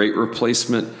recruiting, great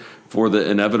replacement for the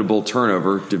inevitable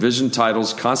turnover, division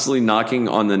titles constantly knocking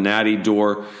on the natty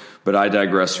door. But I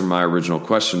digress from my original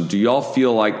question. Do y'all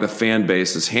feel like the fan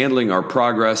base is handling our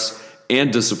progress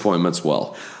and disappointments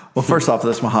well? Well, first off,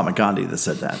 that's Mahatma Gandhi that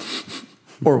said that.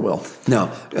 Or Will.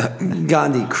 No,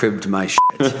 Gandhi cribbed my shit.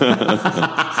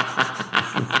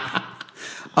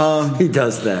 He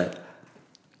does that.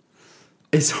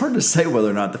 It's hard to say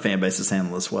whether or not the fan base is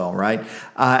handling this well, right?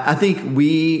 I think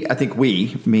we,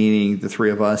 meaning the three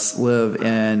of us, live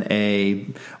in I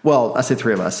say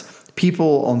three of us,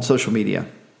 people on social media.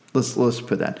 Let's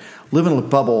put that. Live in a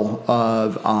bubble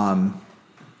of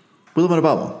we live in a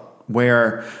bubble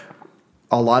where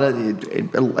a lot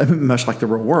of much like the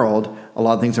real world, a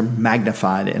lot of things are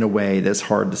magnified in a way that's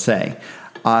hard to say.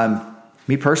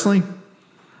 Me personally,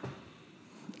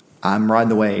 I'm riding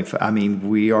the wave. I mean,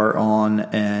 we are on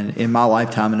in my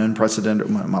lifetime, an unprecedented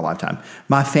my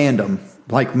fandom,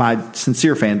 like my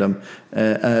sincere fandom,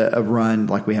 a run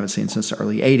like we haven't seen since the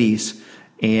early 80s.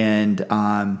 And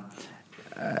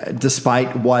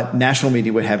despite what national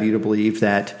media would have you to believe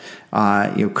that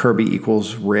Kirby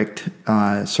equals Richt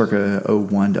circa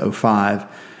 01 to 05,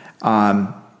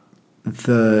 of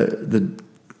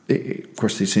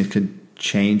course these things could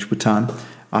change with time.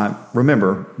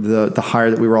 Remember the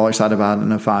hire that we were all excited about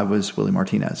in 05 was Willie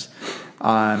Martinez.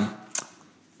 We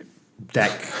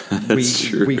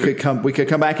could come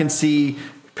back and see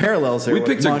parallels there. We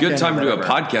picked a good time to do a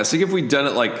podcast. I think if we'd done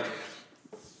it like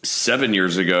 7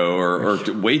 years ago or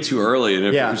way too early, and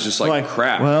it was just like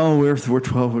crap. Well, we're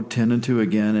 10-2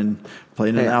 again and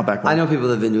playing in the Outback. I know people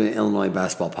that have been doing Illinois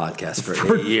basketball podcasts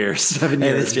for 8 years, 7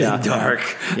 years. And it's been dark.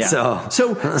 Yeah. So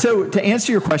to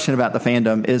answer your question about the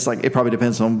fandom is like it probably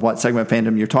depends on what segment of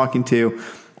fandom you're talking to.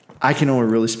 I can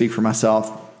only really speak for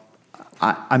myself.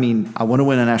 I mean, I want to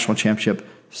win a national championship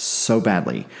so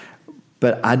badly,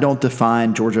 but I don't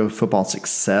define Georgia football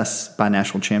success by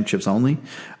national championships only.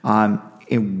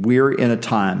 and we're in a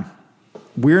time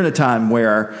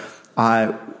where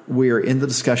we're in the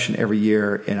discussion every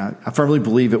year, and I firmly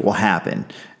believe it will happen.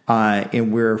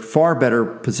 And we're far better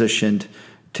positioned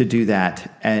to do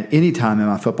that at any time in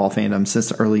my football fandom since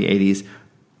the early 80s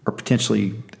or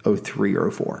potentially 03 or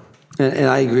 04. And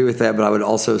I agree with that, but I would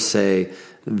also say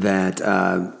that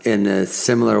in a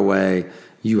similar way,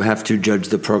 you have to judge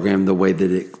the program the way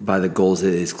that by the goals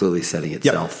it is clearly setting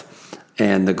itself. Yep.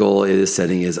 And the goal it is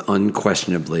setting is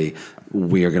unquestionably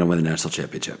we are going to win the national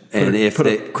championship. And if put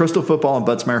a Crystal football in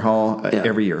Butts-Mehre Hall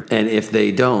every year. And if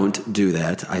they don't do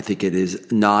that, I think it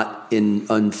is not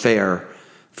unfair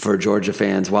for Georgia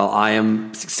fans. While I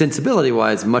am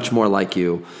sensibility-wise much more like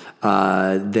you,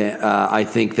 I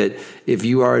think that if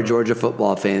you are a Georgia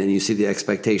football fan and you see the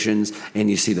expectations and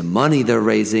you see the money they're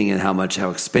raising and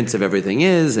how expensive everything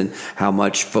is and how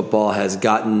much football has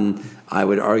gotten, I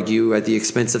would argue, at the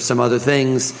expense of some other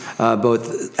things,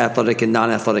 both athletic and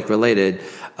non-athletic related,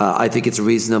 I think it's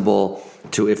reasonable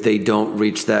to, if they don't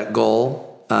reach that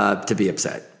goal, to be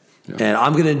upset. Yeah. And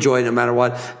I'm going to enjoy it no matter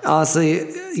what. Honestly,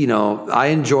 I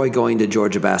enjoy going to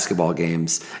Georgia basketball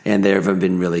games, and they haven't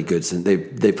been really good since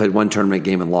they played one tournament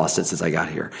game and lost it since I got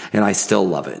here, and I still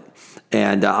love it.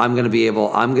 And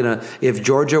if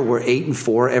Georgia were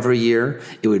 8-4 every year,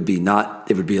 it would be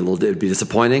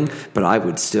disappointing, but I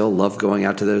would still love going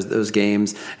out to those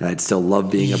games, and I'd still love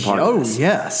being a part of this. Oh,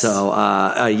 yes.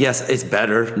 So, yes, it's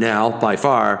better now by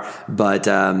far, but,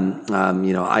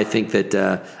 I think that,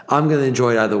 I'm going to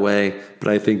enjoy it either way, but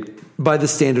I think by the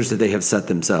standards that they have set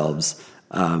themselves,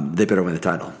 they better win the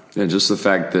title. And just the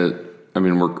fact that,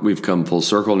 we've come full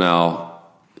circle now.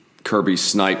 Kirby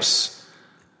snipes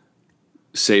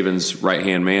Saban's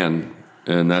right-hand man,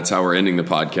 and that's how we're ending the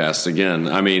podcast again.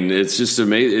 It's just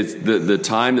amazing. It's the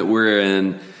time that we're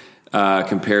in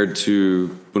compared to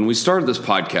when we started this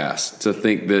podcast, to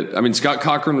think that, Scott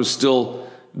Cochran was still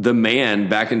the man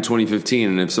back in 2015,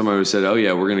 and if somebody said, oh,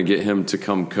 yeah, we're going to get him to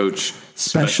come coach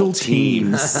special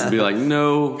teams, I'd be like,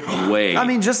 no way.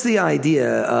 Just the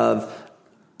idea of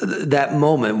that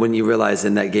moment when you realized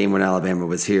in that game when Alabama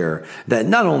was here that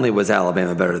not only was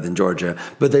Alabama better than Georgia,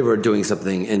 but they were doing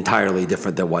something entirely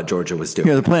different than what Georgia was doing.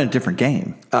 Yeah, they're playing a different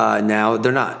game. Now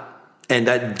they're not. And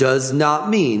that does not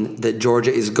mean that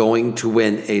Georgia is going to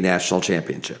win a national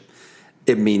championship.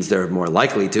 It means they're more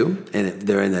likely to, and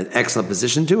they're in an excellent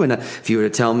position to. And if you were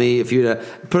to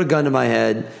put a gun to my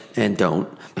head, and don't,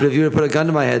 but if you were to put a gun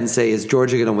to my head and say, is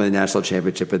Georgia going to win a national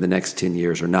championship in the next 10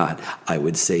 years or not? I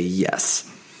would say yes.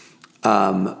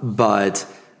 But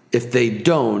if they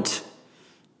don't,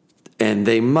 and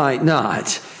they might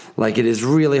not, it is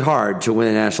really hard to win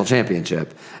a national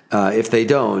championship. If they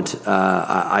don't,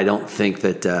 I don't think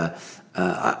that,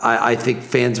 I think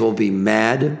fans will be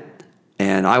mad,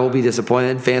 and I will be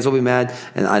disappointed. Fans will be mad,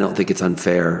 and I don't think it's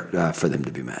unfair for them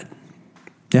to be mad.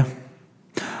 Yeah.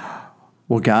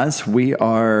 Well, guys, we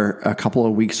are a couple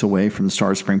of weeks away from the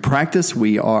start of spring practice.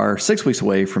 We are 6 weeks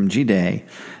away from G-Day.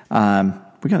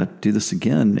 We got to do this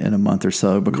again in a month or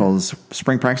so because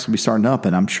spring practice will be starting up,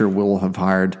 and I'm sure we'll have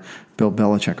hired Bill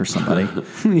Belichick or somebody.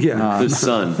 His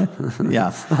son.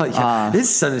 Yeah. Oh, yeah.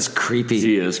 His son is creepy.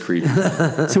 He is creepy.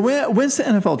 So when's the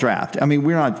NFL draft?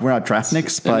 We're not draft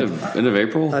nicks, but end of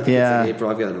April. I think it's in April.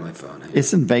 I've got it on my phone.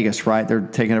 It's in Vegas, right? They're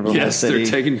taking over the whole city.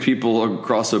 Yes, they're taking people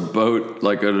across a boat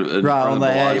right on the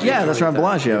edge. Yeah, that's right,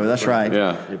 Bellagio. That's right.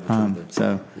 Yeah.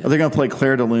 So they're going to play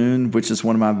Claire de Lune, which is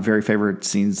one of my very favorite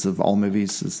scenes of all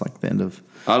movies. It's like the end of.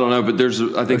 I don't know, but there's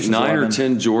I think 9 or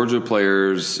 10 Georgia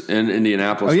players in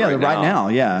Indianapolis. Oh yeah, right now.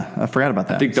 Yeah, I forgot about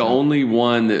that. I think the only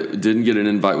one that didn't get an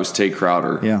invite was Tay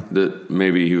Crowder. Yeah, that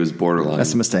maybe he was borderline.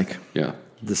 That's a mistake. Yeah,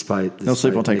 despite no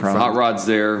sleep on Tay Crowder. Hot Rod's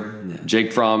there. Yeah.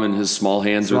 Jake Fromm and his small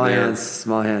hands are there.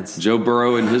 Small hands. Joe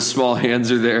Burrow and his small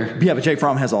hands are there. Yeah, but Jake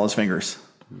Fromm has all his fingers,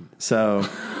 so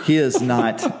he is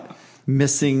not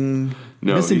missing.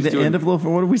 Missing the end of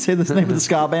little. What did we say the name of the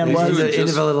ska band was? The end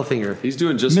of a little finger. He's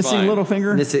doing just missing fine. little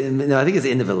finger. No, I think it's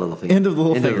end of a little finger. End of the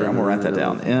little finger. I'm gonna write that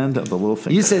down. End of the little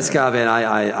finger. You said ska band.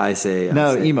 I say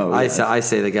emo. I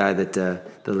say the guy that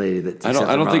the lady that. I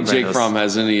don't think Jake Fromm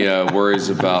has any worries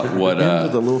about what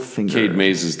Cade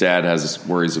Mays' dad has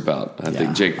worries about. I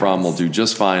think Jake Fromm will do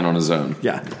just fine on his own.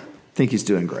 Yeah, I think he's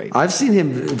doing great. I've seen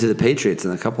him to the Patriots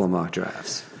in a couple of mock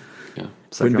drafts. Yeah,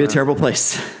 wouldn't be a terrible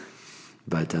place.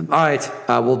 But all right,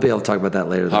 we'll be able to talk about that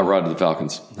later. Hot Rod to the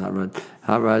Falcons.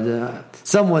 Hot Rod.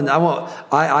 Someone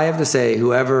I have to say,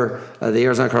 whoever the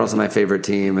Arizona Cardinals are my favorite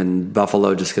team, and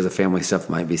Buffalo just because of family stuff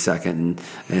might be second.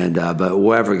 And but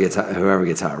whoever gets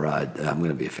Hot Rod, I'm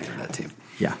going to be a fan of that team.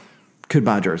 Yeah, Could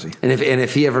buy a jersey. And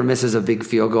if he ever misses a big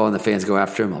field goal and the fans go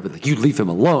after him, I'll be like, you leave him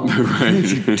alone.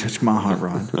 You touch my hot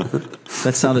rod.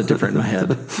 That sounded different in my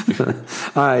head.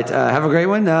 All right. Have a great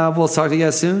one. We'll talk to you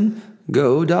guys soon.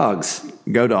 Go Dogs.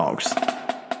 Go Dogs.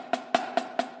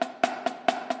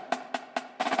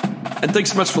 And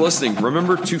thanks so much for listening.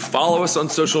 Remember to follow us on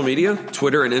social media.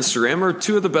 Twitter and Instagram are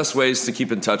two of the best ways to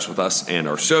keep in touch with us and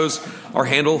our shows. Our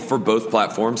handle for both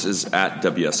platforms is at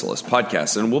WSLS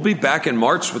Podcast. And we'll be back in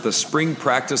March with a spring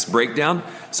practice breakdown.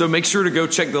 So make sure to go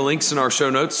check the links in our show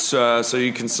notes so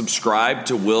you can subscribe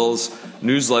to Will's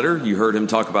newsletter. You heard him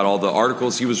talk about all the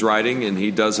articles he was writing, and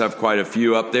he does have quite a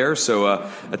few up there. So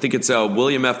I think it's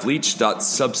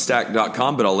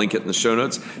williamfleach.substack.com, but I'll link it in the show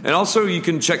notes. And also you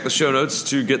can check the show notes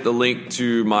to get the link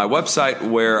to my website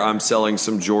where I'm selling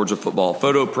some Georgia football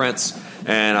photo prints,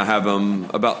 and I have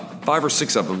about 5 or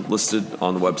 6 of them listed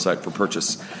on the website for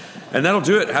purchase. And that'll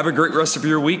do it. Have a great rest of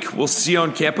your week. We'll see you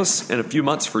on campus in a few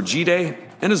months for G-Day.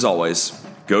 And as always,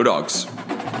 go Dogs.